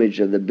the image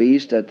of the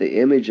beast, that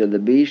the image of the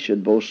beast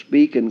should both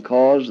speak and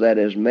cause that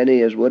as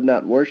many as would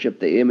not worship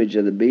the image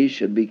of the beast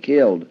should be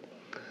killed.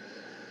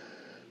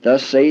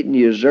 Thus Satan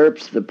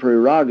usurps the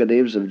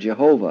prerogatives of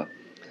Jehovah.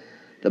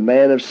 The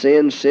man of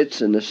sin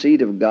sits in the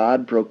seat of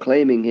God,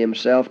 proclaiming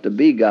himself to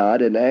be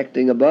God and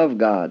acting above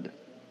God.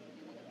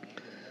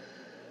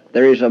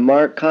 There is a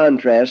marked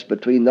contrast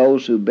between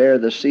those who bear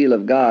the seal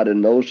of God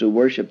and those who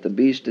worship the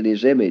beast in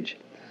his image.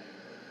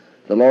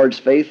 The Lord's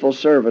faithful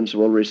servants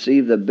will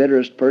receive the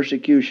bitterest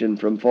persecution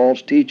from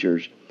false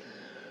teachers,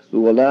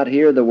 who will not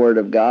hear the word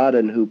of God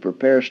and who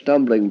prepare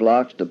stumbling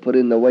blocks to put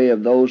in the way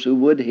of those who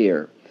would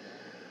hear.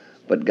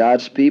 But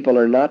God's people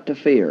are not to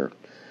fear.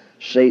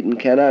 Satan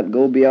cannot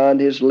go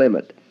beyond his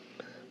limit.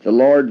 The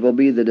Lord will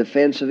be the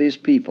defense of his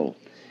people.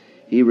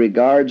 He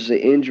regards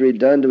the injury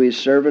done to his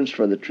servants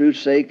for the truth's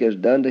sake as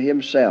done to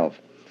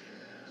himself.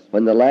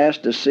 When the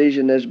last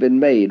decision has been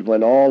made,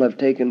 when all have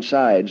taken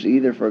sides,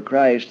 either for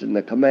Christ and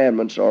the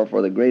commandments or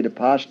for the great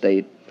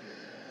apostate,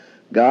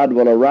 God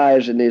will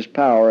arise in his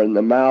power, and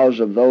the mouths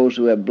of those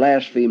who have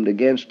blasphemed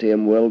against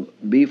him will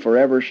be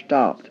forever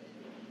stopped.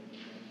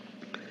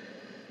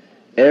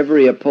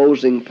 Every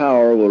opposing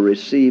power will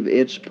receive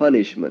its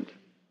punishment.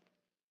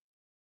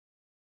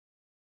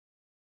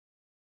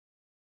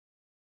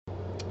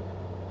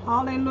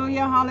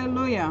 Hallelujah,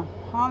 hallelujah,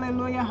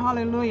 hallelujah,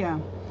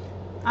 hallelujah.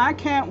 I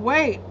can't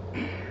wait.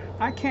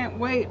 I can't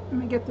wait. Let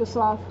me get this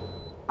off.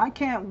 I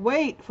can't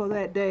wait for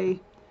that day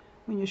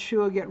when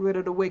Yeshua get rid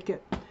of the wicked.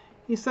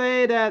 He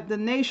said that the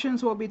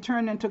nations will be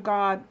turned into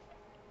God.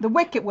 The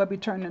wicked will be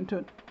turned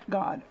into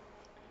God.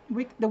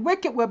 The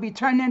wicked will be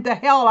turned into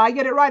hell. I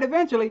get it right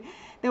eventually.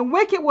 The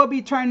wicked will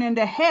be turned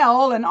into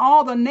hell, and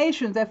all the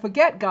nations that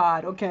forget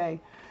God, okay?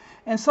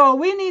 And so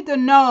we need to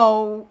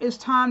know it's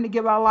time to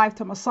give our life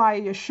to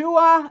Messiah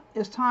Yeshua.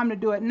 It's time to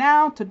do it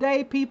now,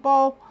 today,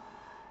 people.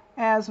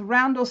 As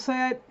Randall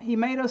said, he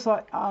made us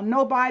a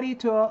nobody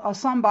to a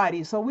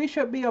somebody. So we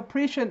should be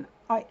appreciating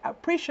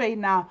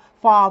our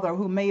Father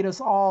who made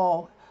us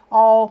all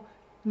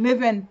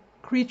living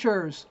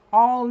creatures,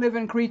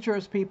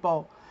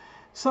 people.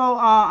 So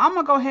I'm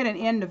going to go ahead and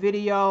end the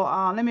video.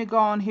 Let me go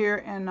on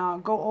here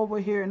and go over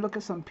here and look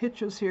at some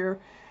pictures here.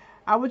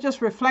 I was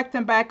just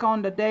reflecting back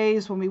on the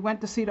days when we went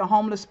to see the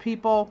homeless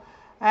people.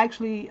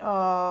 Actually,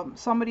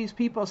 some of these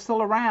people are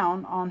still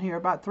around on here.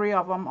 About 3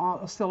 of them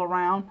are still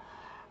around.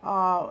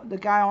 The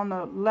guy on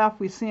the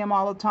left, we see him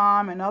all the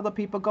time, and other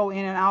people go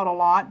in and out a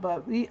lot.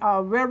 But we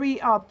are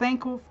very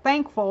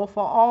thankful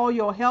for all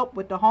your help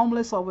with the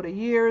homeless over the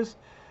years.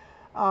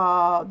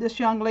 This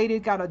young lady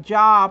got a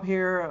job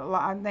here,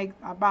 I think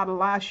about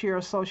last year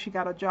or so she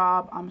got a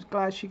job. I'm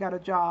glad she got a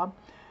job.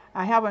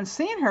 I haven't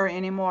seen her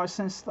anymore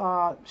since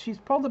she's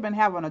probably been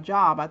having a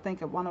job, I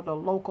think, at one of the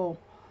local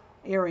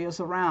areas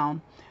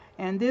around.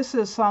 And this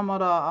is some of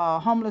the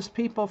homeless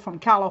people from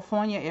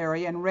California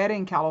area, in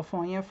Redding,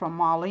 California, from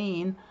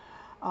Marlene,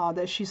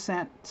 that she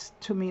sent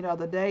to me the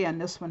other day, and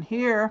this one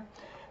here.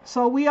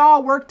 So we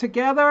all work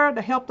together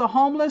to help the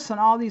homeless in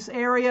all these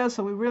areas.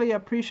 So we really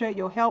appreciate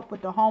your help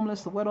with the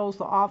homeless, the widows,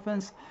 the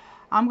orphans.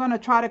 I'm going to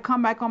try to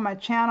come back on my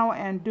channel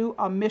and do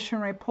a mission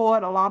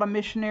report. A lot of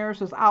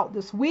missionaries is out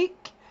this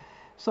week.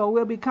 So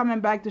we'll be coming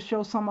back to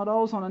show some of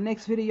those on the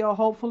next video.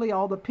 Hopefully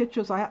all the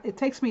pictures. It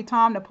takes me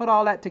time to put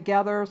all that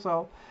together.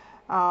 So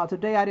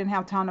today I didn't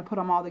have time to put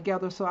them all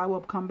together. So I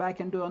will come back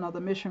and do another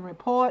mission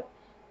report.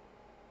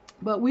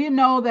 But we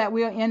know that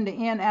we are in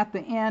the end at the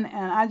end,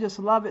 and I just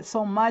love it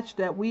so much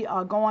that we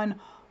are going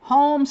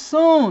home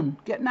soon,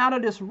 getting out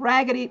of this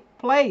raggedy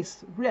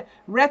place,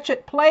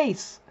 wretched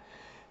place.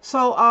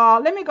 So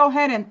let me go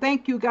ahead and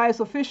thank you guys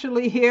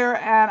officially here,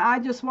 and I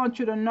just want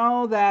you to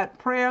know that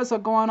prayers are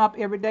going up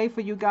every day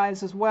for you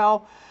guys as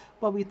well.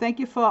 But we thank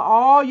you for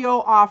all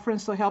your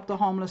offerings to help the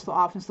homeless, the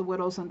orphans, the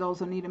widows, and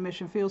those in need of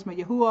mission fields. May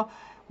Yahuwah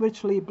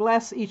richly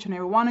bless each and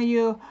every one of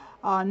you.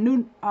 Our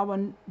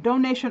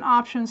donation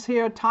options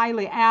here,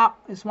 Tyler app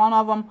is one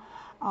of them.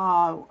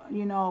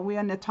 You know, we're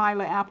in the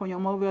Tyler app on your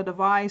mobile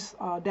device.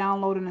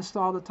 Download and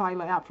install the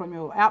Tyler app from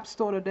your app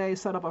store today.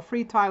 Set up a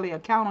free Tyler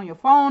account on your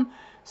phone.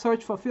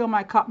 Search for Fill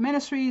My Cup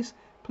Ministries.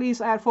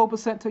 Please add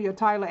 4% to your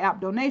Tyler app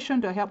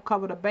donation to help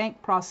cover the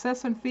bank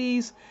processing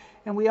fees.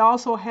 And we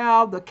also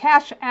have the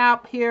Cash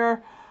app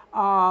here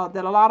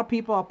that a lot of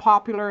people are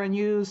popular and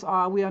use.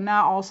 We are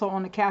now also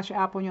on the Cash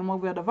app on your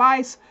mobile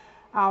device.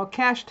 Our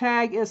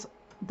CashTag is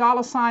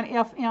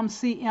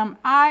 $fmcmi.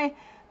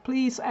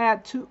 Please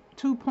add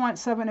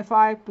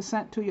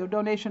 2.75% to your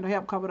donation to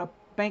help cover the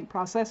bank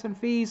processing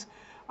fees.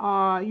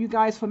 You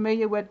guys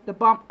familiar with the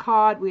bump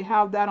card? We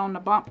have that on the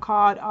bump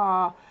card.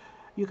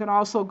 You can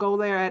also go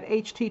there at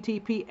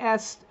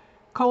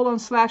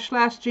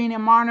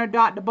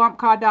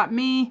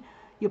https://geniemarner.thebumpcard.me.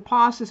 You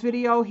pause this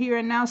video here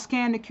and now,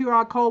 scan the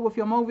QR code with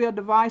your mobile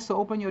device to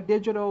open your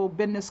digital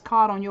business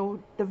card on your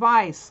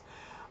device.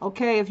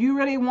 Okay, if you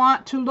really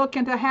want to look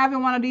into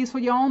having one of these for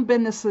your own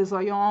businesses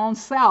or your own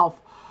self,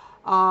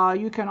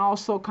 you can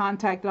also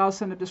contact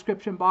us in the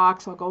description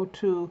box or go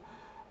to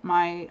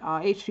my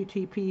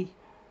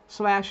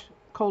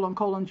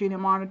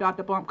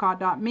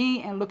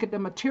http://geniemarner.thebumpcard.me and look at the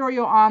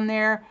material on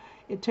there.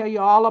 It tell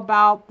you all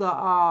about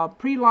the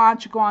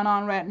pre-launch going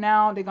on right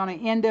now. They're going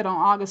to end it on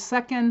August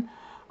 2nd.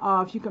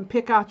 If you can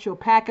pick out your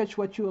package,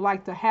 what you would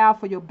like to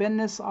have for your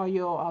business or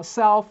your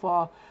self,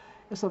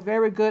 it's a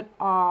very good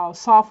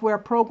software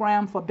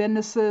program for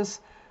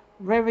businesses,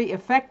 very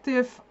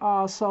effective.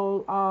 That's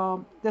all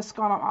I'm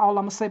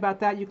going to say about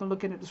that. You can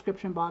look in the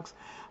description box.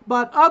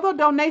 But other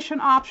donation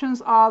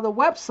options are the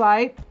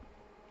website,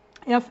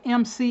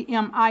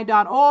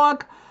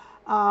 fmcmi.org,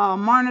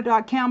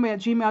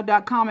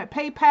 marner.campbell@gmail.com, at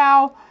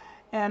PayPal.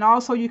 And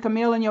also you can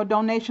mail in your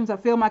donations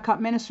at Fill My Cup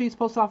Ministries,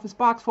 Post Office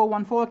Box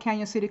 414,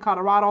 Canon City,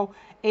 Colorado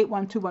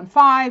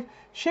 81215.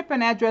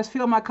 Shipping address,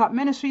 Fill My Cup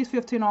Ministries,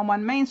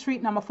 1501 Main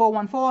Street, number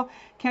 414,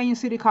 Canon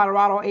City,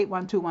 Colorado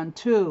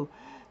 81212.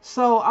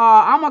 So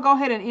I'm going to go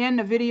ahead and end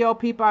the video,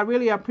 people. I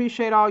really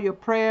appreciate all your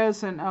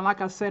prayers. And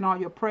like I said, all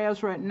your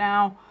prayers right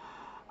now,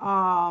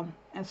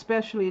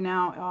 especially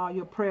now,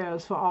 your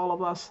prayers for all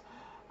of us.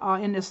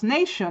 In this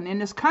nation, in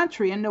this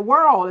country, in the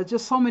world. It's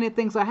just so many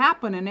things are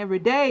happening every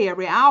day,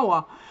 every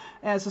hour.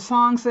 As the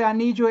song says, I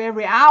need you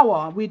every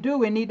hour. We do.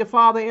 We need the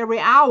Father every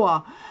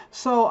hour.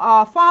 So,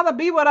 Father,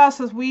 be with us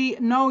as we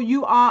know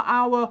you are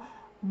our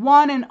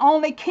one and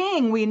only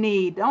King we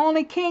need. The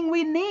only King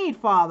we need,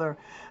 Father.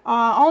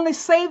 Only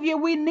Savior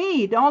we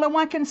need. The only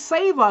one can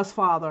save us,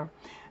 Father.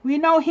 We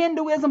know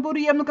Hinduism,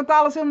 Buddhism,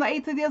 Catholicism,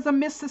 atheism,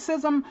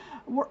 mysticism,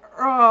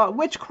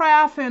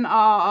 witchcraft, and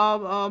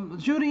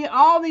Judaism,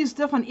 all these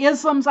different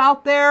isms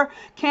out there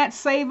can't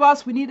save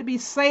us. We need to be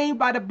saved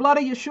by the blood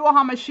of Yeshua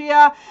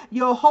HaMashiach,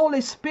 your Holy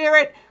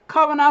Spirit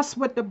covering us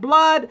with the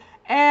blood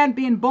and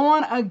being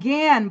born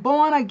again,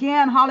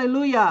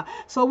 hallelujah.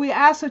 So we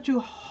ask that you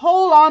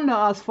hold on to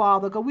us,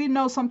 Father, because we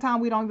know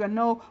sometimes we don't even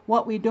know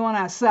what we're doing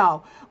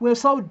ourselves. We're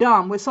so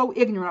dumb, we're so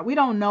ignorant, we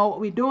don't know what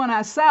we're doing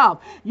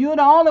ourselves. You're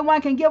the only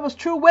one can give us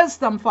true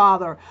wisdom,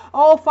 Father.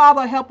 Oh,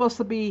 Father, help us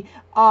to be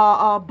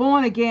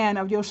born again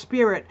of your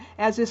Spirit,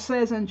 as it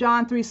says in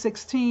John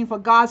 3:16, for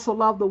God so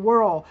loved the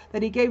world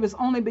that he gave his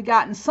only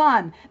begotten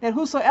Son, that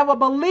whosoever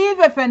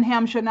believeth in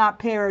him should not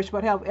perish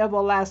but have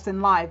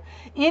everlasting life.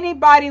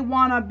 Anybody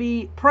want to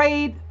be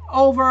prayed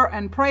over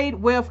and prayed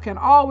with can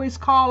always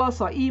call us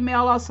or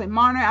email us and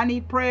Marner, I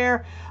need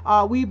prayer.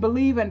 We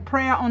believe in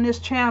prayer on this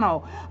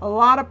channel. A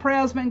lot of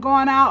prayers been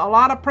going out. A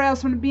lot of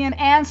prayers been being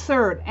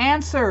answered.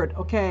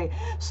 Okay,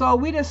 so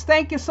we just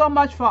thank you so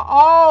much for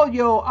all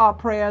your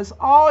prayers,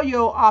 all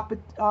your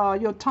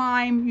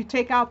time you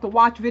take out to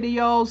watch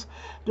videos,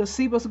 to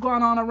see what's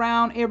going on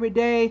around every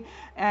day.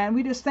 And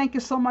we just thank you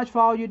so much for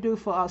all you do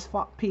for us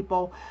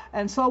people.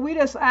 And so we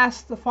just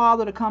ask the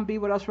Father to come be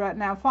with us right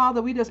now.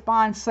 Father, we just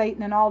bind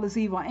Satan and all his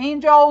evil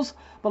angels,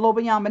 below,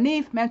 beyond,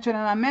 beneath, mentioned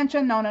and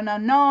unmentioned, known and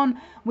unknown.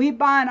 We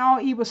bind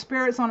all evil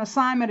spirits on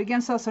assignment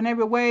against us in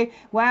every way.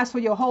 We ask for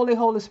your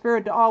Holy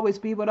Spirit to always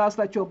be with us.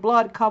 Let your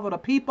blood cover the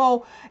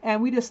people.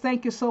 And we just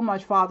thank you so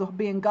much, Father, for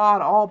being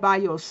God all by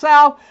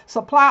yourself.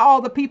 Supply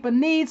all the people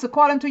needs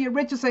according to your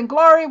riches and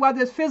glory,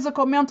 whether it's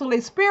physical, mentally,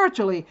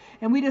 spiritually.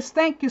 And we just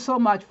thank you so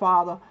much,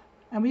 Father.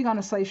 And we're going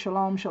to say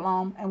shalom,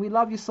 shalom. And we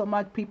love you so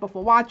much, people,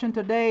 for watching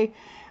today.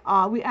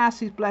 We ask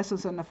these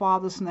blessings in the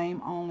Father's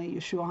name only,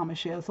 Yeshua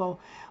HaMashiach. So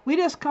we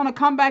just kind of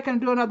come back and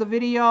do another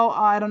video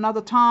at another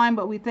time.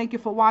 But we thank you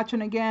for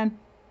watching again.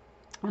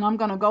 And I'm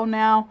going to go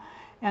now.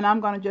 And I'm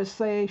going to just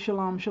say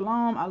shalom,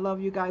 shalom. I love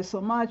you guys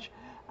so much.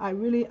 I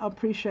really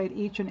appreciate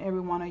each and every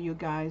one of you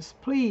guys.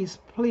 Please,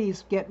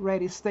 please get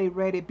ready, stay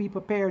ready, be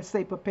prepared,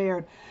 stay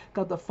prepared,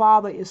 because the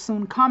Father is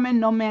soon coming.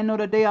 No man know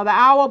the day or the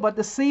hour, but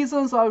the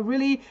seasons are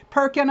really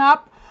perking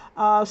up.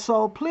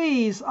 So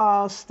please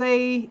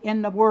stay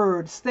in the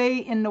Word. Stay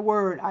in the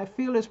Word. I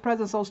feel His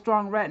presence so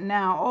strong right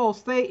now. Oh,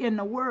 stay in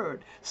the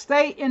Word.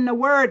 Stay in the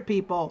Word,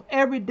 people.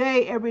 Every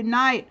day, every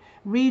night.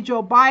 Read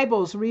your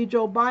Bibles. Read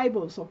your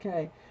Bibles,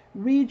 okay?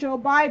 Read your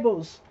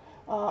Bibles.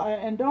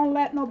 And don't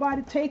let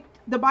nobody take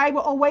the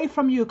Bible away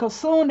from you, because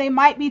soon they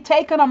might be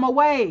taking them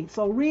away.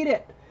 So read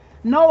it.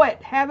 Know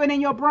it. Have it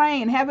in your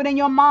brain. Have it in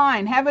your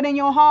mind. Have it in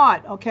your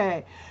heart,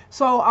 okay?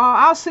 So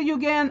I'll see you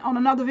again on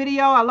another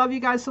video. I love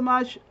you guys so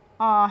much.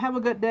 Have a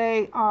good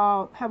day.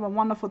 Have a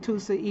wonderful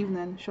Tuesday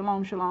evening.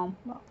 Shalom, shalom.